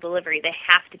vaginal delivery, they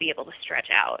have to be able to stretch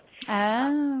out.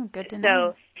 Oh, good to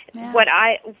know. So what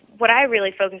I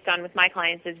really focused on with my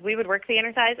clients is we would work the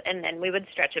inner thighs and then we would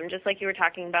stretch them, just like you were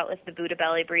talking about with the Buddha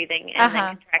belly breathing and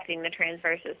then contracting the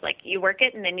transverses. Like you work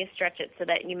it and then you stretch it so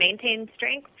that you maintain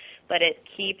strength, but it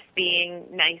keeps being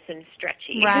nice and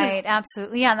stretchy. Right,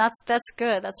 absolutely. Yeah, that's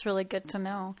good. That's really good to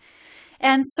know.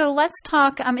 And so let's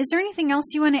talk. Is there anything else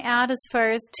you want to add as far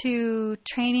as to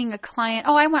training a client?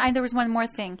 Oh, there was one more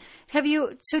thing.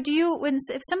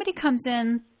 If somebody comes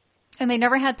in and they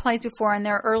never had Pilates before and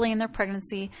they're early in their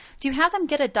pregnancy, do you have them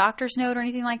get a doctor's note or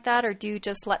anything like that, or do you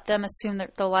just let them assume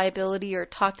the liability, or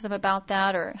talk to them about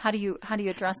that, or how do you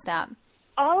address that?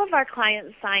 All of our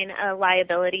clients sign a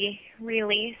liability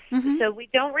release, so we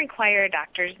don't require a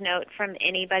doctor's note from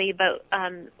anybody, but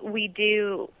we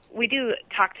do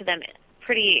talk to them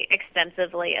pretty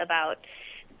extensively about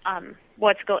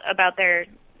what's going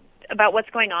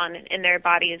on in their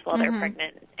bodies while they're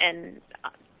pregnant, and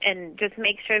just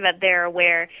make sure that they're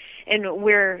aware. And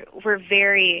we're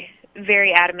very,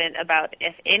 very adamant about,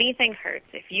 if anything hurts,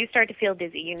 if you start to feel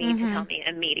dizzy, you need to tell me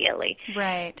immediately.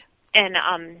 Right. And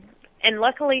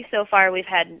luckily, so far, we've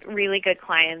had really good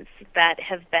clients that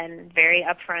have been very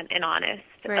upfront and honest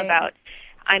about,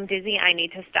 I'm dizzy, I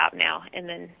need to stop now, and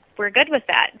then we're good with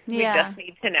that. Yeah. We just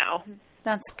need to know.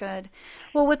 That's good.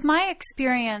 Well, with my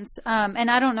experience, and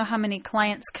I don't know how many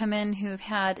clients come in who've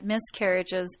had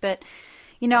miscarriages, but,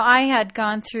 I had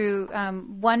gone through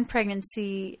one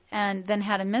pregnancy and then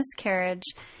had a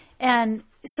miscarriage. And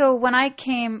so when I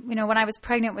came, when I was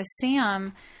pregnant with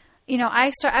Sam,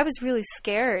 I was really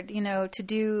scared, to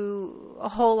do a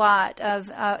whole lot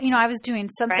of, I was doing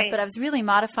some stuff, but I was really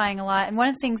modifying a lot. And one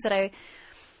of the things that I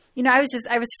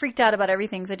was freaked out about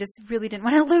everything. So I just really didn't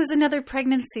want to lose another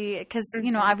pregnancy because,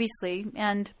 obviously.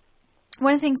 And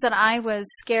one of the things that I was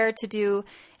scared to do,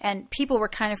 and people were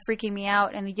kind of freaking me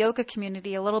out in the yoga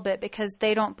community a little bit, because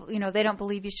they don't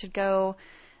believe you should go,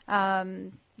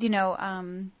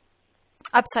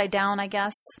 upside down, I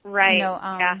guess. Right.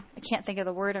 I can't think of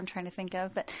the word I'm trying to think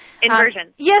of, but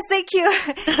inversion. Yes, thank you.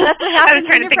 That's what happens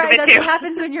That's what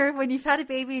happens when you've had a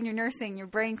baby and you're nursing. Your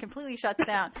brain completely shuts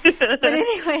down. But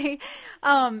anyway,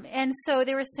 and so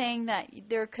they were saying that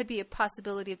there could be a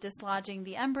possibility of dislodging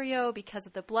the embryo because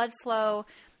of the blood flow,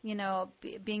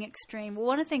 being extreme. Well,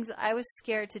 one of the things I was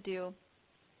scared to do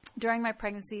during my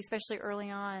pregnancy, especially early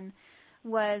on,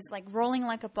 was like rolling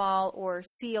like a ball or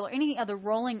seal or any other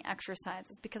rolling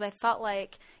exercises, because I felt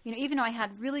like, even though I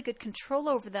had really good control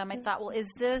over them, I thought, well,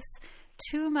 is this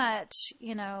too much,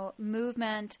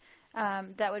 movement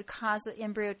that would cause the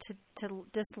embryo to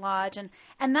dislodge? And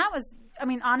that was,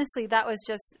 honestly, that was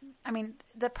just,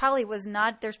 that probably was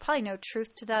not, there's probably no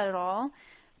truth to that at all.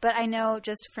 But I know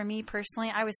just for me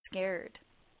personally, I was scared.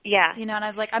 Yeah. And I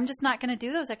was like, I'm just not going to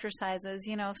do those exercises,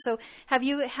 So have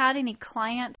you had any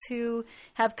clients who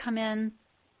have come in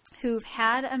who've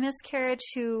had a miscarriage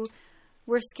who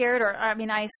were scared? Or,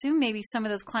 I assume maybe some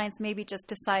of those clients maybe just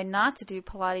decide not to do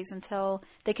Pilates until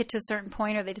they get to a certain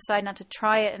point, or they decide not to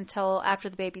try it until after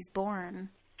the baby's born.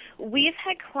 We've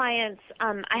had clients,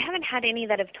 I haven't had any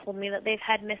that have told me that they've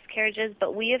had miscarriages,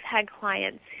 but we have had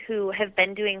clients who have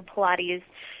been doing Pilates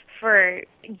for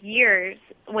years,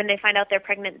 when they find out they're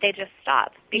pregnant, they just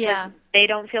stop because they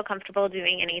don't feel comfortable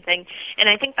doing anything. And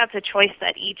I think that's a choice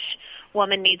that each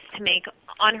woman needs to make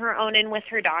on her own and with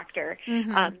her doctor.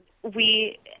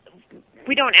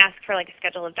 We don't ask for like a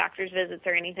schedule of doctor's visits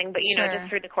or anything, but, you know, just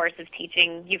through the course of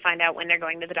teaching, you find out when they're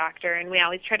going to the doctor. And we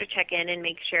always try to check in and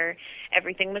make sure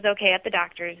everything was okay at the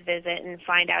doctor's visit and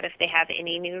find out if they have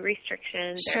any new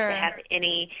restrictions or if they have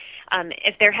any,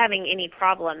 if they're having any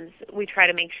problems. We try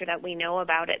to make sure that we know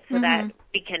about it so that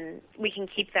we can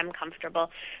keep them comfortable.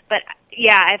 But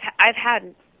yeah, I've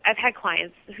had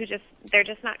clients who they're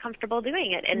just not comfortable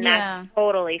doing it, and that's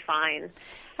totally fine.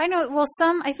 I know. Well,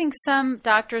 I think some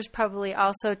doctors probably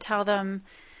also tell them,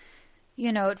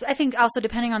 you know, I think also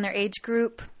depending on their age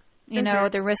group, you know,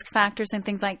 their risk factors and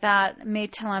things like that, may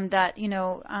tell them that, you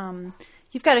know,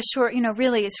 you've got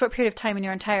really a short period of time in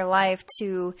your entire life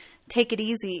to take it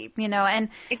easy, you know. And,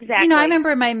 you know, I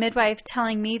remember my midwife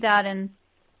telling me that, and,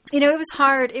 you know, it was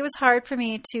hard. It was hard for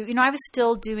me to, you know, I was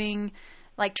still doing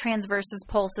like transversus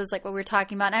pulses, like what we were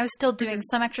talking about. And I was still doing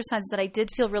some exercises that I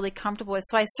did feel really comfortable with.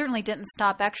 So I certainly didn't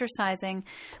stop exercising.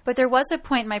 But there was a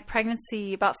point in my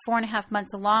pregnancy, about 4.5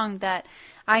 months along, that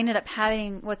I ended up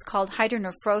having what's called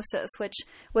hydronephrosis, which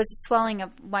was swelling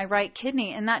of my right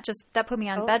kidney. And that put me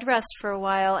on bed rest for a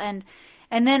while.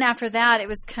 And then after that, it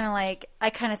was kind of like, I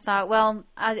kind of thought, well,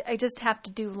 I just have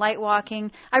to do light walking.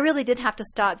 I really did have to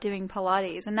stop doing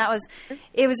Pilates. And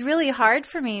it was really hard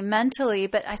for me mentally.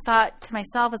 But I thought to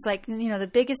myself, it's like, you know, the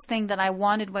biggest thing that I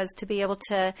wanted was to be able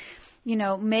to, you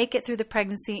know, make it through the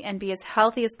pregnancy and be as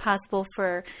healthy as possible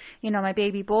for, you know, my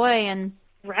baby boy. And,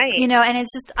 you know, and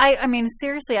it's just, I mean,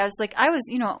 seriously, I was,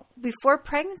 you know, before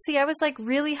pregnancy, I was like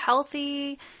really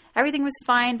healthy. Everything was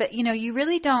fine, but, you know, you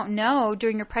really don't know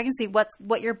during your pregnancy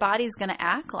what your body's going to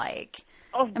act like.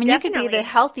 Oh, I mean, you could be the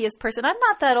healthiest person. I'm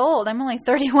not that old. I'm only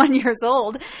 31 years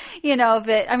old, you know,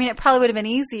 but, I mean, it probably would have been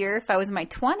easier if I was in my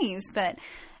 20s, but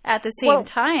at the same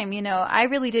time, you know, I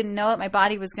really didn't know that my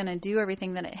body was going to do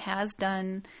everything that it has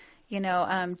done, you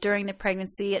know, during the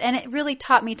pregnancy. And it really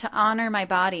taught me to honor my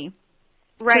body.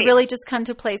 To really just come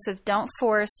to a place of don't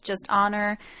force, just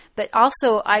honor. But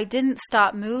also, I didn't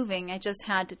stop moving. I just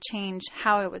had to change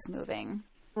how I was moving.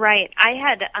 Right. I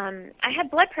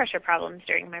had blood pressure problems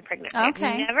during my pregnancy. Okay.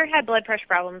 I've never had blood pressure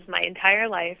problems my entire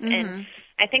life. And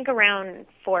I think around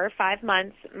 4 or 5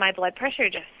 months, my blood pressure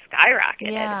just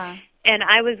skyrocketed. Yeah. And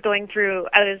I was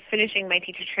finishing my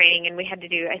teacher training, and we had to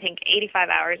do, I think, 85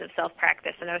 hours of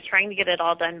self-practice, and I was trying to get it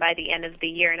all done by the end of the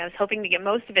year, and I was hoping to get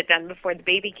most of it done before the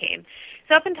baby came.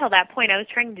 So up until that point, I was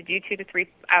trying to do 2 to 3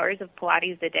 hours of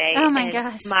Pilates a day. Oh, my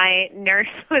gosh. My nurse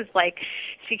was like,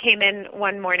 she came in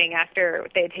one morning after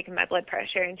they had taken my blood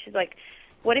pressure, and she's like,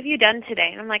 "What have you done today?"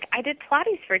 And I'm like, "I did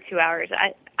Pilates for 2 hours.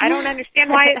 I don't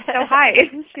understand why it's so high."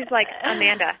 She's like,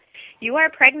 "Amanda, you are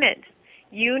pregnant.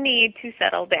 You need to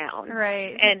settle down."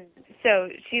 Right. And so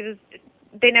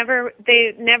they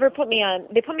never put me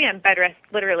on bed rest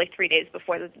literally 3 days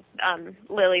before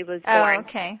Lily was born. Oh,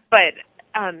 okay. But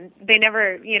they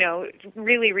never, you know,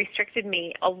 really restricted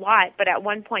me a lot. But at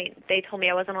one point they told me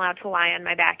I wasn't allowed to lie on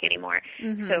my back anymore.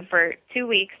 So for 2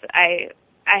 weeks I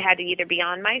had to either be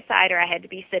on my side or I had to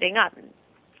be sitting up.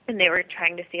 And they were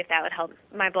trying to see if that would help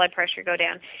my blood pressure go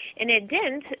down. And it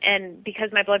didn't, and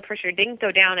because my blood pressure didn't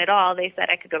go down at all, they said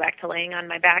I could go back to laying on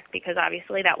my back because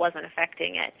obviously that wasn't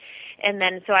affecting it. And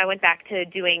then so I went back to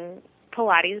doing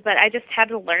Pilates, but I just had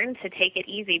to learn to take it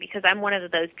easy because I'm one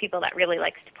of those people that really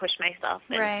likes to push myself.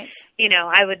 And, you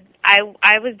know,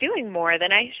 I was doing more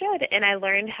than I should, and I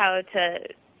learned how to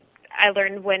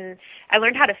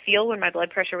feel when my blood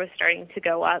pressure was starting to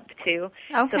go up too,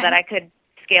 so that I could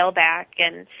scale back.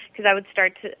 And because I'd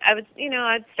start to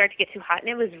get too hot, and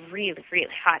it was really, really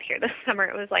hot here this summer.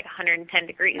 It was like 110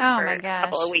 degrees for a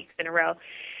couple of weeks in a row.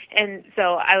 And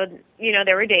so I would, you know,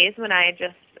 there were days when I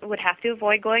just would have to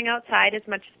avoid going outside as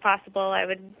much as possible. I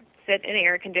would sit in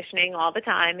air conditioning all the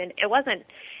time, and it wasn't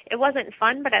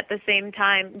fun, but at the same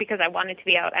time, because I wanted to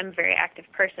be out, I'm a very active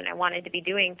person, I wanted to be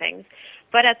doing things,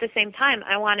 but at the same time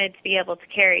I wanted to be able to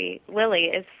carry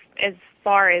Lily as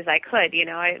far as I could. You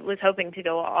know, I was hoping to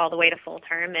go all the way to full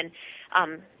term, and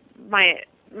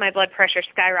my blood pressure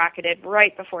skyrocketed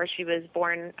right before she was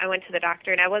born. I went to the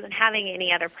doctor, and I wasn't having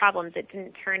any other problems. It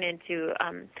didn't turn into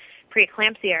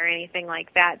preeclampsia or anything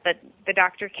like that, but the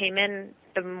doctor came in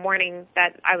the morning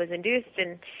that I was induced,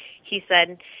 and he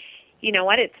said, "You know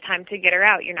what, it's time to get her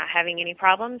out. You're not having any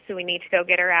problems, so we need to go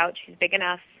get her out. She's big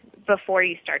enough before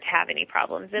you start to have any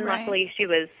problems." And luckily she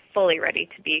was fully ready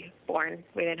to be born.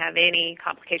 We didn't have any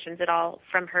complications at all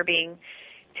from her being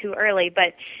too early.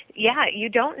 But yeah, you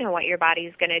don't know what your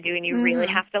body's going to do, and you really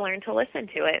have to learn to listen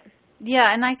to it.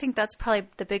 Yeah, and I think that's probably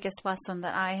the biggest lesson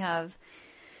that I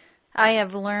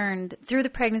have learned through the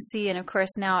pregnancy, and of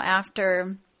course now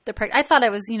after the I thought I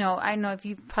was, I know if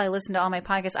you probably listened to all my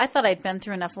podcasts, I thought I'd been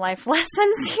through enough life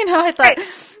lessons. I thought,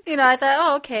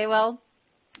 oh, okay, well,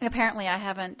 apparently I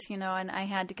haven't, and I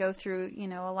had to go through,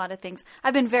 a lot of things.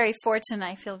 I've been very fortunate.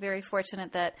 I feel very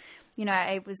fortunate that,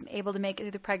 I was able to make it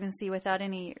through the pregnancy without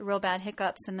any real bad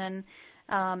hiccups. And then,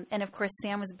 and of course,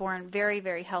 Sam was born very,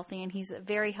 very healthy, and he's a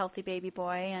very healthy baby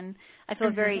boy. And I feel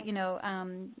very,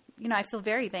 I feel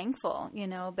very thankful,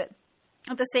 but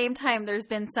at the same time, there's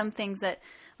been some things that,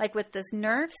 like with this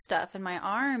nerve stuff in my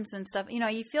arms and stuff,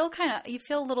 you feel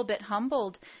a little bit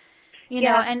humbled, you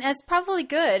know, and it's probably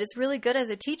good. It's really good as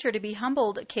a teacher to be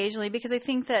humbled occasionally, because I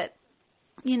think that,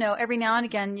 every now and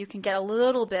again you can get a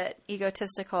little bit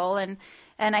egotistical, and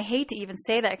I hate to even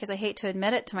say that because I hate to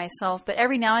admit it to myself, but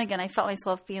every now and again I felt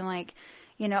myself being like,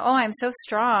 oh, I'm so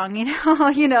strong,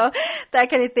 that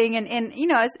kind of thing. And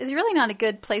it's really not a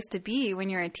good place to be when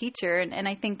you're a teacher. And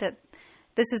I think that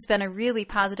this has been a really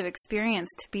positive experience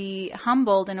to be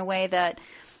humbled in a way that,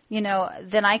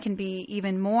 then I can be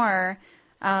even more,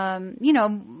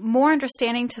 more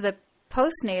understanding to the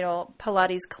postnatal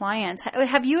Pilates clients.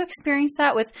 Have you experienced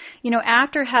that with,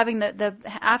 after having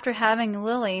after having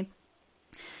Lily?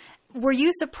 Were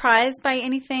you surprised by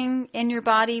anything in your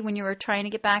body when you were trying to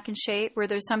get back in shape? Were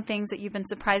there some things that you've been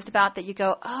surprised about that you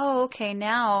go, oh, okay,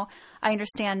 now I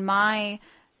understand my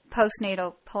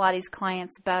postnatal Pilates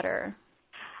clients better?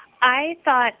 I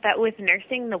thought that with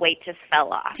nursing, the weight just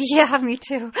fell off. Yeah, me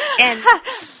too. And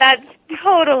that's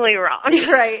totally wrong.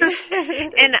 Right.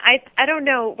 And I don't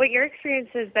know what your experience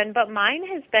has been, but mine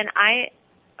has been,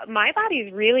 my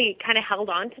body's really kind of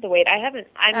held on to the weight.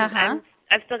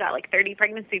 I've still got like 30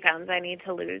 pregnancy pounds I need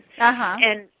to lose.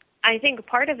 And I think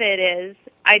part of it is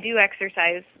I do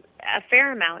exercise a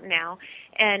fair amount now,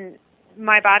 and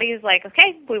my body is like,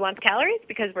 okay, we want the calories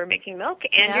because we're making milk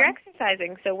and you're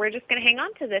exercising, so we're just going to hang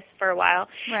on to this for a while.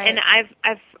 Right. And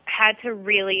I've had to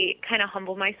really kind of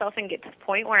humble myself and get to the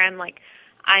point where I'm like,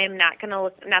 I am not going to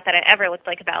look, not that I ever looked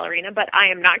like a ballerina, but I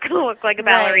am not going to look like a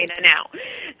ballerina now.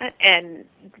 And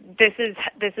this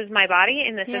is my body,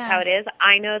 and this is how it is.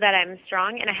 I know that I'm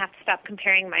strong, and I have to stop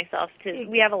comparing myself to,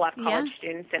 we have a lot of college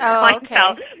students in our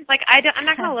clientele. Okay. Like, I'm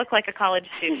not going to look like a college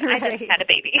student. Right. I just had a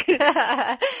baby.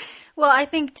 Well, I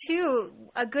think too,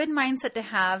 a good mindset to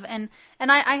have, and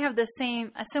I have a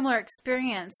similar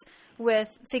experience with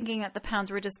thinking that the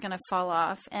pounds were just going to fall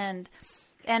off, and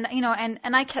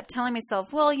I kept telling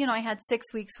myself, well, I had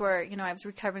 6 weeks where, I was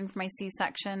recovering from my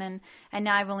C-section, and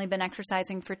now I've only been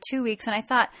exercising for 2 weeks. And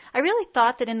I really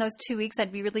thought that in those 2 weeks,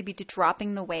 I'd really be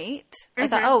dropping the weight. Mm-hmm. I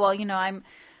thought, oh, well,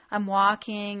 I'm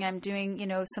walking, I'm doing,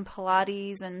 some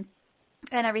Pilates and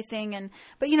everything.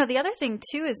 But the other thing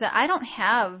too, is that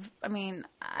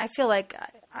I feel like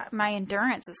my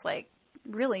endurance is like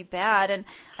really bad.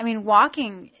 And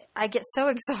walking, I get so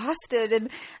exhausted,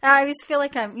 and I always feel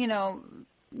like I'm,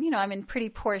 I'm in pretty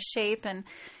poor shape and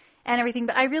everything,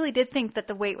 but I really did think that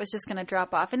the weight was just going to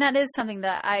drop off. And that is something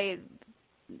that I'm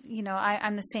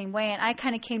the same way. And I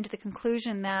kind of came to the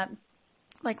conclusion that,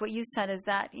 like what you said, is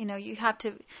that, you have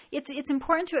to, it's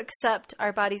important to accept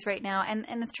our bodies right now.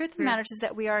 And the truth of the matter is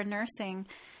that we are nursing.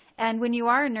 And when you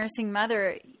are a nursing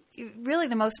mother, really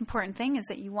the most important thing is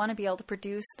that you want to be able to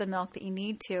produce the milk that you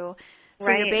need to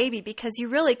for your baby, because you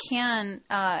really can,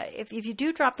 if you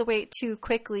do drop the weight too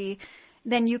quickly,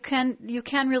 then you can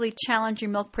really challenge your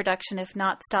milk production, if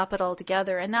not stop it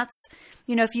altogether. And that's,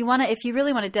 if you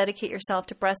really want to dedicate yourself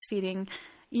to breastfeeding,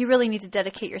 you really need to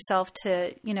dedicate yourself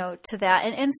to, to that.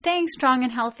 And staying strong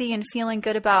and healthy and feeling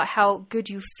good about how good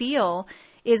you feel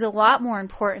is a lot more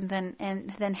important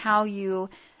than how you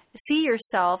see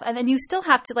yourself. And then you still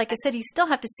have to, like I said, you still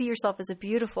have to see yourself as a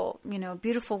beautiful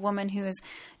woman who has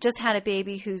just had a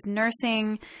baby, who's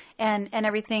nursing and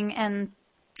everything. And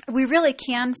we really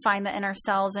can find that in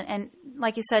ourselves. And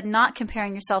like you said, not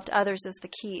comparing yourself to others is the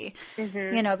key,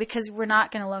 because we're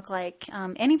not going to look like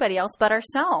anybody else but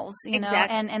ourselves,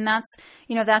 exactly. and that's,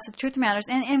 that's the truth of matters.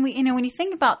 And we, when you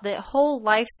think about the whole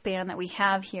lifespan that we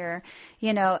have here,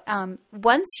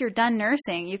 once you're done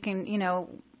nursing, you can,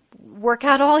 work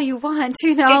out all you want,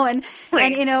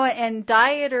 and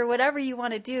diet or whatever you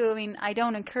want to do. I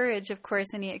don't encourage, of course,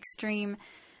 any extreme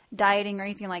dieting or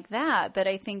anything like that, but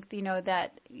I think,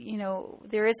 that,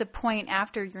 there is a point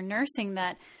after you're nursing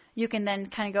that you can then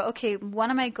kind of go, okay,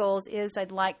 one of my goals is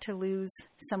I'd like to lose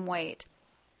some weight,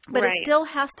 but it still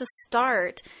has to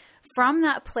start from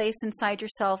that place inside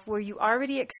yourself where you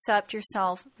already accept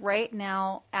yourself right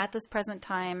now at this present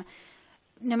time,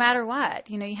 no matter what,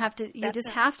 you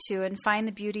just have to, and find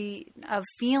the beauty of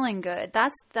feeling good.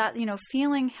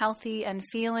 Feeling healthy and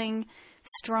feeling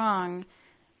strong.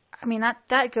 I mean,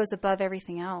 that goes above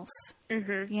everything else,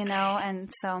 and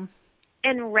so.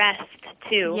 And rest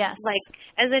too. Yes. Like,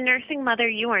 as a nursing mother,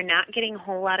 you are not getting a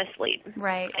whole lot of sleep.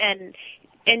 Right.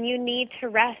 And you need to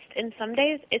rest. And some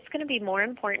days it's going to be more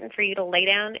important for you to lay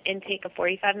down and take a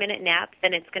 45-minute nap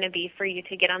than it's going to be for you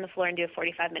to get on the floor and do a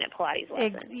 45-minute Pilates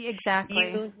lesson.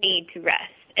 Exactly. You need to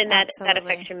rest. And that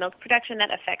affects your milk production. That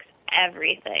affects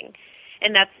everything.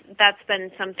 And that's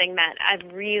been something that I've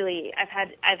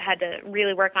had to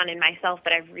really work on in myself,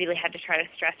 but I've really had to try to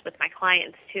stress with my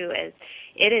clients too, is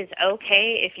it is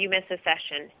okay if you miss a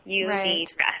session. You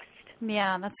need rest.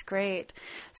 Yeah, that's great.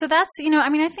 So that's,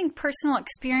 I think personal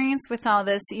experience with all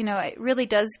this, it really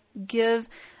does give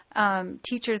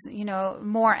teachers,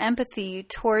 more empathy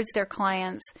towards their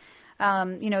clients,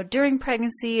 during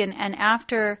pregnancy and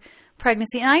after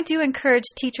pregnancy. And I do encourage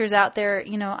teachers out there,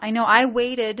 I know I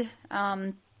waited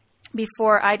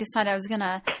before I decided I was going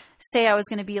to say I was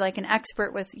going to be like an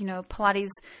expert with, Pilates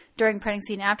during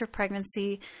pregnancy and after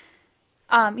pregnancy.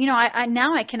 I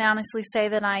now I can honestly say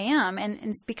that I am, and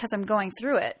it's because I'm going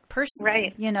through it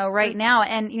personally, right now.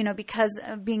 And, because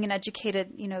of being an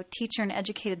educated, teacher and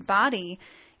educated body,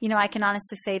 I can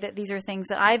honestly say that these are things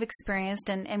that I've experienced.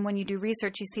 And when you do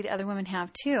research, you see that other women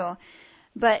have too.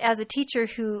 But as a teacher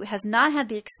who has not had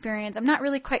the experience, I'm not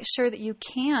really quite sure that you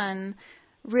can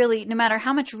really, no matter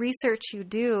how much research you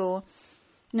do,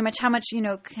 no matter how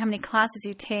many classes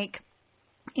you take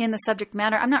in the subject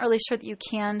matter, I'm not really sure that you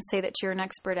can say that you're an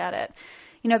expert at it.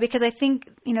 Because I think,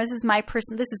 this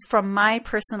is from my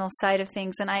personal side of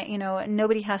things, and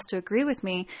nobody has to agree with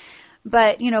me.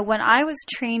 But, when I was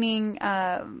training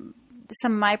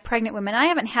some of my pregnant women, I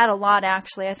haven't had a lot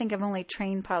actually. I think I've only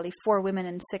trained probably 4 women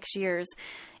in 6 years,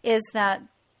 is that,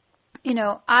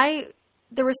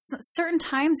 there was certain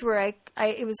times where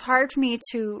it was hard for me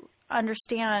to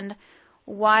understand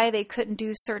why they couldn't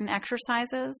do certain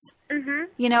exercises,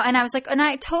 and I was like, and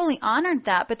I totally honored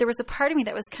that, but there was a part of me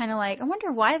that was kind of like, I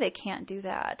wonder why they can't do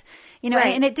that,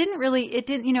 right. and it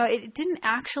didn't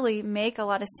actually make a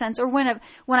lot of sense. Or when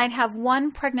I'd have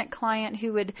one pregnant client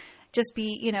who would just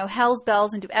be, hell's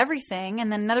bells and do everything,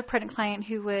 and then another pregnant client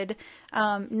who would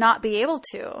not be able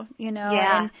to,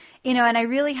 Yeah. And I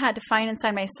really had to find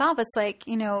inside myself, it's like,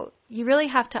 you really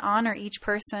have to honor each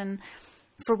person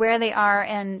for where they are.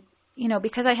 And,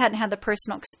 because I hadn't had the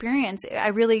personal experience, I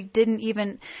really didn't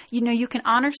even, you can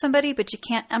honor somebody, but you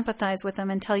can't empathize with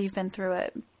them until you've been through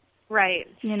it. Right.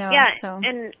 Yeah. So.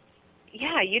 And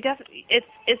yeah, you definitely,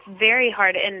 it's very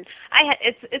hard. And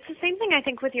it's the same thing I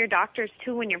think with your doctors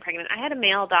too when you're pregnant. I had a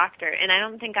male doctor, and I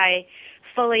don't think I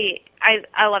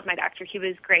love my doctor. He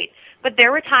was great. But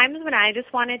there were times when I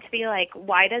just wanted to be like,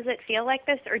 why does it feel like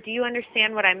this? Or do you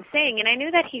understand what I'm saying? And I knew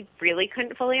that he really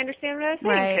couldn't fully understand what I was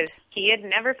saying, because he had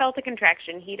never felt a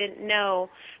contraction. He didn't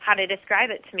know how to describe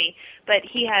it to me. But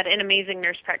he had an amazing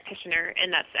nurse practitioner,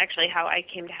 and that's actually how I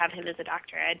came to have him as a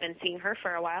doctor. I had been seeing her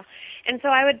for a while. And so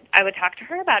I would talk to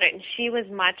her about it, and she was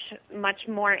much, much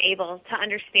more able to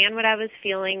understand what I was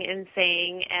feeling and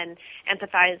saying and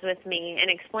empathize with me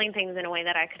and explain things in a way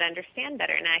that I could understand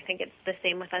better. And I think it's the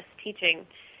same with us teaching.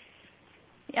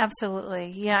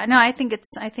 Absolutely. Yeah. No, I think it's,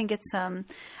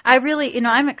 I really,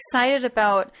 I'm excited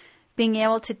about being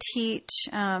able to teach,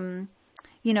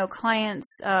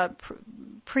 clients,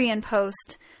 pre and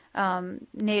post,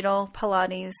 natal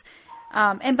Pilates.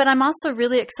 But I'm also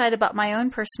really excited about my own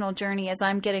personal journey as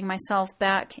I'm getting myself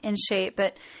back in shape.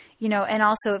 But, and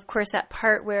also, of course, that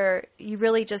part where you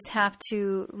really just have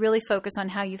to really focus on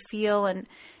how you feel. And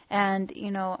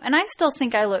I still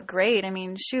think I look great. I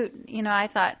mean, shoot, I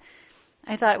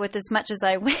thought with as much as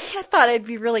I weigh, I thought I'd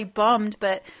be really bummed.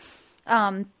 But,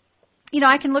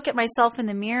 I can look at myself in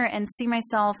the mirror and see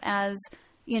myself as,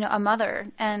 a mother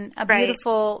and a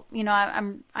beautiful,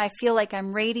 I feel like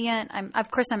I'm radiant.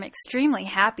 Of course I'm extremely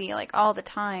happy, like all the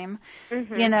time,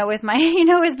 with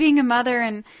my, with being a mother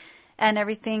and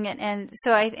everything. And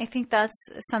so I think that's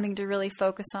something to really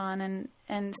focus on,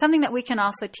 and something that we can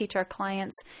also teach our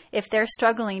clients if they're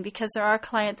struggling, because there are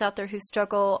clients out there who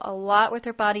struggle a lot with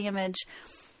their body image,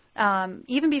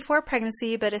 even before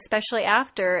pregnancy, but especially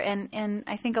after. And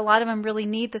I think a lot of them really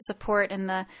need the support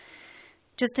and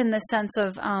just in the sense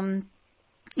of,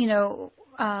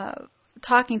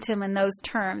 talking to them in those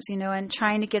terms, and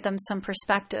trying to give them some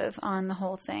perspective on the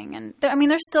whole thing. And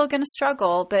they're still going to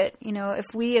struggle, but, if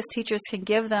we as teachers can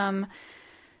give them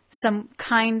some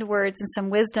kind words and some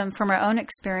wisdom from our own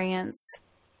experience,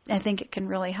 I think it can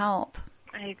really help.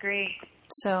 I agree.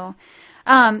 So,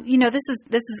 this is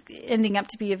ending up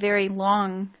to be a very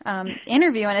long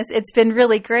interview, and it's been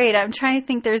really great. I'm trying to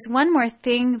think. There's one more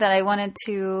thing that I wanted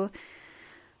to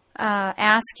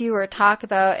ask you or talk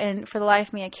about, and for the life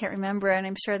of me, I can't remember. And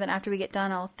I'm sure that after we get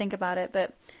done, I'll think about it.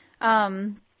 But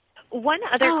one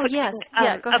other quick yes.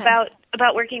 thing Go ahead.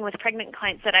 about working with pregnant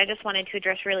clients that I just wanted to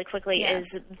address really quickly is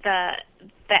the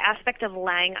aspect of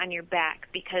lying on your back,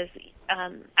 because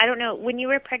I don't know, when you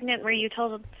were pregnant, were you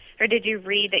told, or did you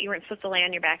read that you weren't supposed to lay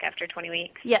on your back after 20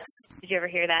 weeks? Yes. Did you ever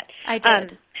hear that? I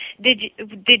did.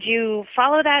 Did you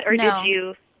follow that, or No. did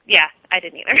you? Yeah, I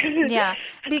didn't either. Yeah,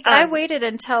 because I waited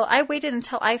until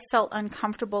I felt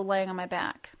uncomfortable laying on my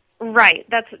back. Right.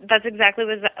 That's exactly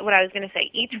what I was going to say.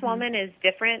 Each woman is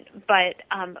different, but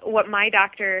what my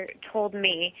doctor told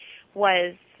me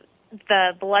was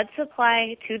the blood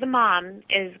supply to the mom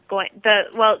is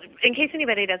in case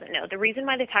anybody doesn't know, the reason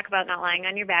why they talk about not lying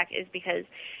on your back is because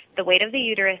the weight of the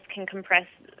uterus can compress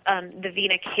the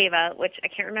vena cava, which I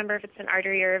can't remember if it's an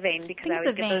artery or a vein, because I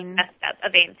always get those messed up. A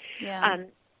vein. Yeah.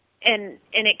 And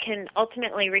it can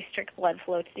ultimately restrict blood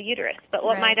flow to the uterus. But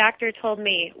what my doctor told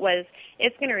me was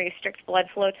it's going to restrict blood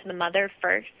flow to the mother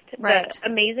first. Right. The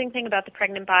amazing thing about the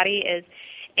pregnant body is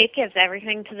it gives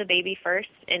everything to the baby first,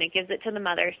 and it gives it to the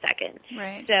mother second.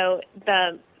 Right. So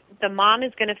the mom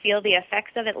is going to feel the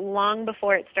effects of it long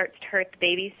before it starts to hurt the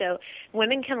baby. So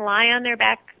women can lie on their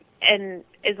back, and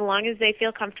as long as they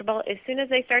feel comfortable, as soon as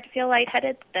they start to feel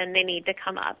lightheaded, then they need to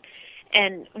come up.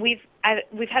 And we've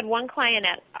had one client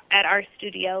at our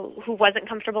studio who wasn't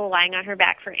comfortable lying on her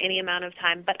back for any amount of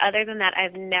time. But other than that,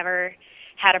 I've never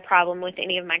had a problem with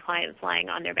any of my clients lying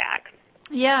on their back.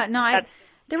 Yeah, no,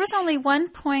 there was only one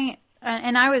point,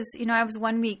 and I was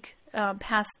 1 week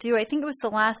past due. I think it was the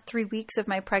last 3 weeks of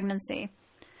my pregnancy.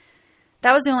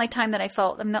 That was the only time that I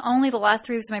felt, the last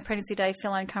 3 weeks of my pregnancy did I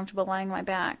feel uncomfortable lying on my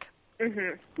back.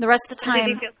 Mm-hmm. The rest of the time. Did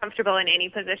you feel comfortable in any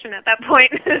position at that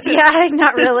point? Yeah,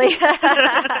 not really.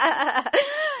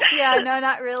 Yeah, no,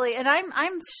 not really. And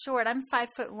I'm short. I'm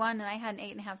 5'1", and I had an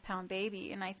 8.5-pound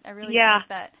baby, and I really think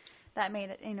that made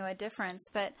it, a difference.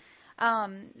 But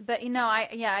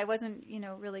I wasn't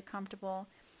really comfortable.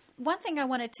 One thing I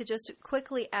wanted to just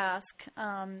quickly ask,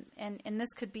 and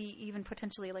this could be even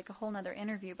potentially like a whole nother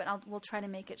interview, but we'll try to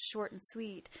make it short and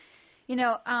sweet.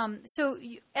 So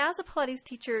as a Pilates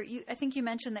teacher, I think you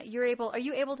mentioned that are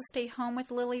you able to stay home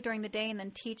with Lily during the day and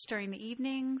then teach during the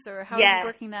evenings, or how are you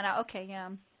working that out? Okay, yeah.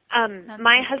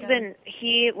 My husband,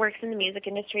 he works in the music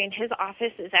industry, and his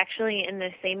office is actually in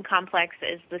the same complex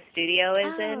as the studio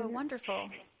is in. Oh, wonderful.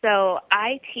 So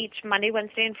I teach Monday,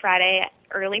 Wednesday, and Friday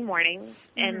early mornings,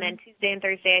 and then Tuesday and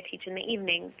Thursday I teach in the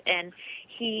evenings. And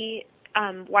he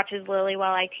watches Lily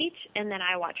while I teach, and then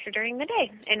I watch her during the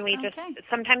day. And we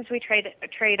sometimes we trade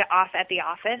off at the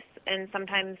office, and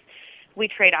sometimes we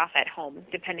trade off at home,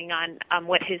 depending on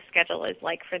what his schedule is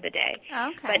like for the day.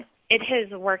 Okay. But it has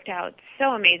worked out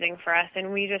so amazing for us,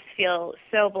 and we just feel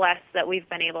so blessed that we've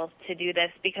been able to do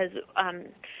this, because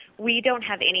we don't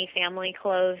have any family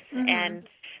close, and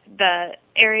the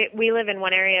area we live in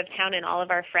one area of town, and all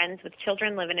of our friends with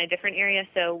children live in a different area.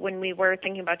 So when we were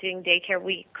thinking about doing daycare,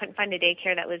 we couldn't find a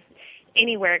daycare that was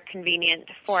anywhere convenient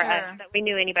for us that we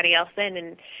knew anybody else in,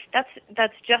 and that's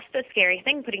just a scary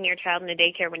thing, putting your child in a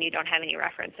daycare when you don't have any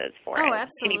references for it.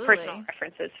 Absolutely. Any personal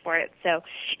references for it. So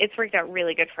it's worked out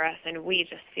really good for us, and we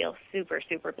just feel super,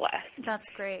 super blessed.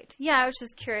 That's great. Yeah, I was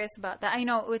just curious about that. I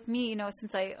know with me,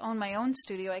 since I own my own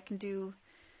studio, I can do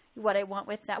what I want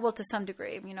with that. Well, to some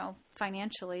degree,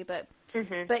 financially, but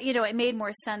it made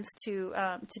more sense to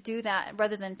do that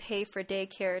rather than pay for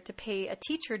daycare, to pay a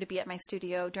teacher to be at my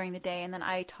studio during the day, and then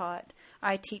I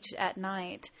teach at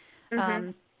night.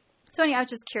 So anyway, I was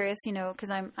just curious,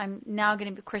 because I'm now going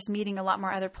to be, of course, meeting a lot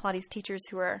more other Pilates teachers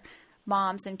who are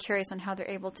moms, and curious on how they're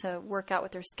able to work out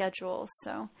with their schedules.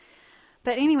 So.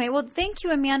 But anyway, well, thank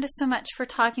you, Amanda, so much for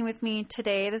talking with me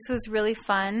today. This was really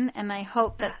fun, and I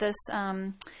hope that this,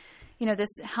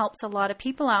 this helps a lot of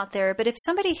people out there. But if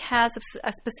somebody has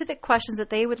a specific questions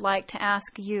that they would like to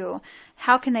ask you,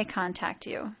 how can they contact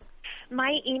you?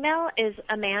 My email is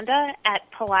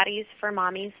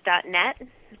amanda@pilatesformommies.net,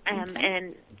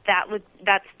 and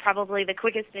that's probably the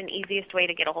quickest and easiest way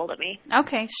to get a hold of me.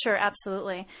 Okay, sure,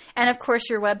 absolutely. And of course,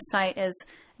 your website is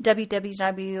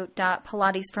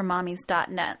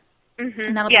www.pilatesformommies.net.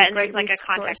 And that'll be a great resource. A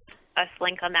contact us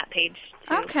link on that page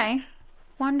too. Okay,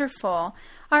 wonderful.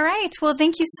 All right, well,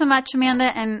 thank you so much,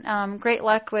 Amanda, and great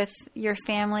luck with your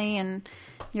family and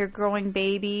your growing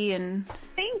baby, and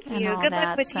thank you. And good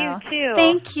luck with you too.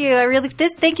 Thank you.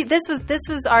 Thank you. This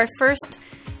was our first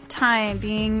time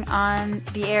being on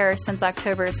the air since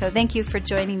October, so thank you for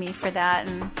joining me for that,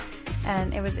 and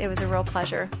And it was a real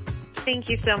pleasure. Thank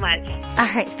you so much. All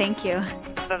right. Thank you.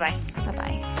 Bye-bye.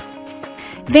 Bye-bye.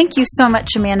 Thank you so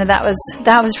much, Amanda. That was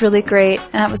really great.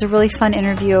 And that was a really fun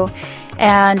interview.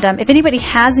 And if anybody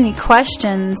has any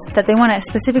questions that they want to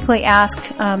specifically ask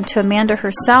to Amanda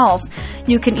herself,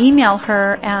 you can email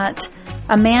her at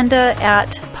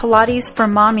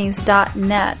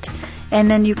amanda@pilatesformommies.net. And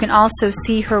then you can also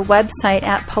see her website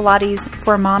at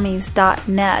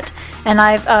pilatesformommies.net. And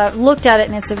I've looked at it,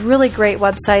 and it's a really great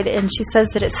website. And she says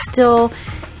that it's still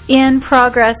in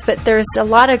progress, but there's a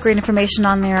lot of great information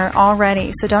on there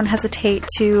already. So don't hesitate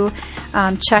to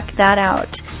check that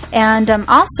out. And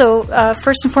also,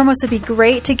 first and foremost, it'd be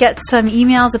great to get some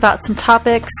emails about some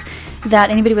topics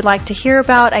that anybody would like to hear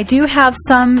about. I do have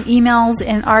some emails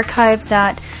in archive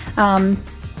that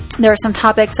there are some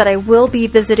topics that I will be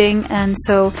visiting, and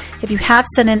so if you have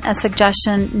sent in a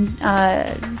suggestion,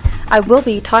 I will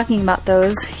be talking about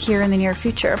those here in the near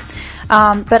future.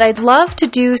 But I'd love to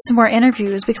do some more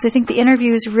interviews, because I think the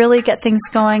interviews really get things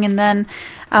going, and then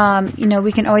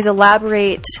we can always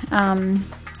elaborate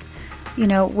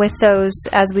with those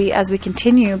as we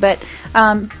continue. But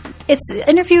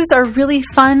interviews are really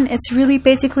fun. It's really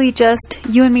basically just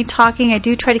you and me talking. I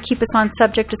do try to keep us on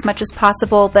subject as much as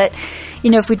possible, but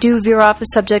if we do veer off the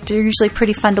subject, they're usually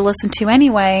pretty fun to listen to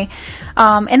anyway.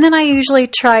 And then I usually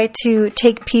try to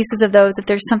take pieces of those if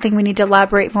there's something we need to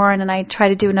elaborate more on, and I try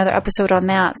to do another episode on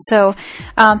that. So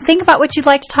think about what you'd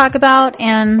like to talk about,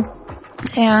 and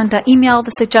email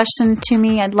the suggestion to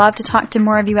me. I'd love to talk to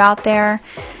more of you out there.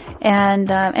 And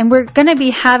we're going to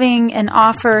be having an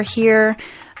offer here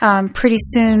pretty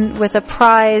soon with a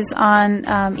prize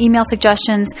on email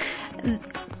suggestions.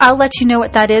 I'll let you know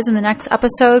what that is in the next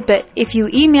episode, but if you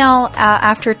email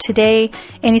after today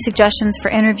any suggestions for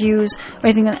interviews or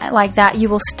anything like that, you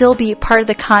will still be part of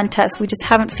the contest. We just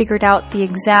haven't figured out the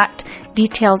exact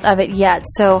details of it yet.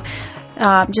 So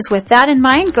just with that in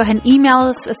mind, go ahead and email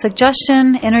us a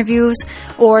suggestion, interviews,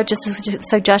 or just a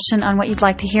suggestion on what you'd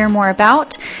like to hear more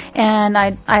about. And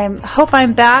I hope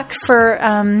I'm back for,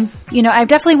 I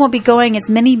definitely won't be going as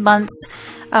many months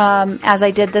as I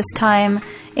did this time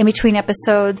in between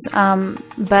episodes,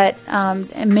 but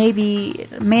it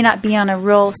may not be on a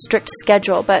real strict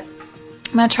schedule, but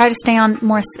I'm going to try to stay on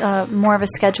more of a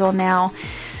schedule now.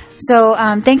 So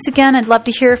thanks again. I'd love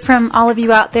to hear from all of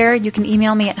you out there. You can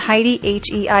email me at Heidi,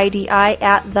 HEIDI, at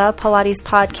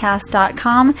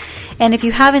thepilatespodcast.com. And if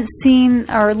you haven't seen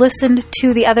or listened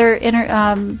to the other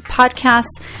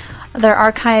podcasts, they're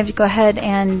archived. Go ahead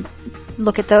and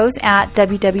look at those at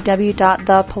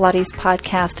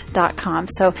www.thepilatespodcast.com.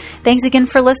 So thanks again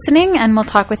for listening, and we'll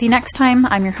talk with you next time.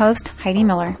 I'm your host, Heidi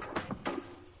Miller.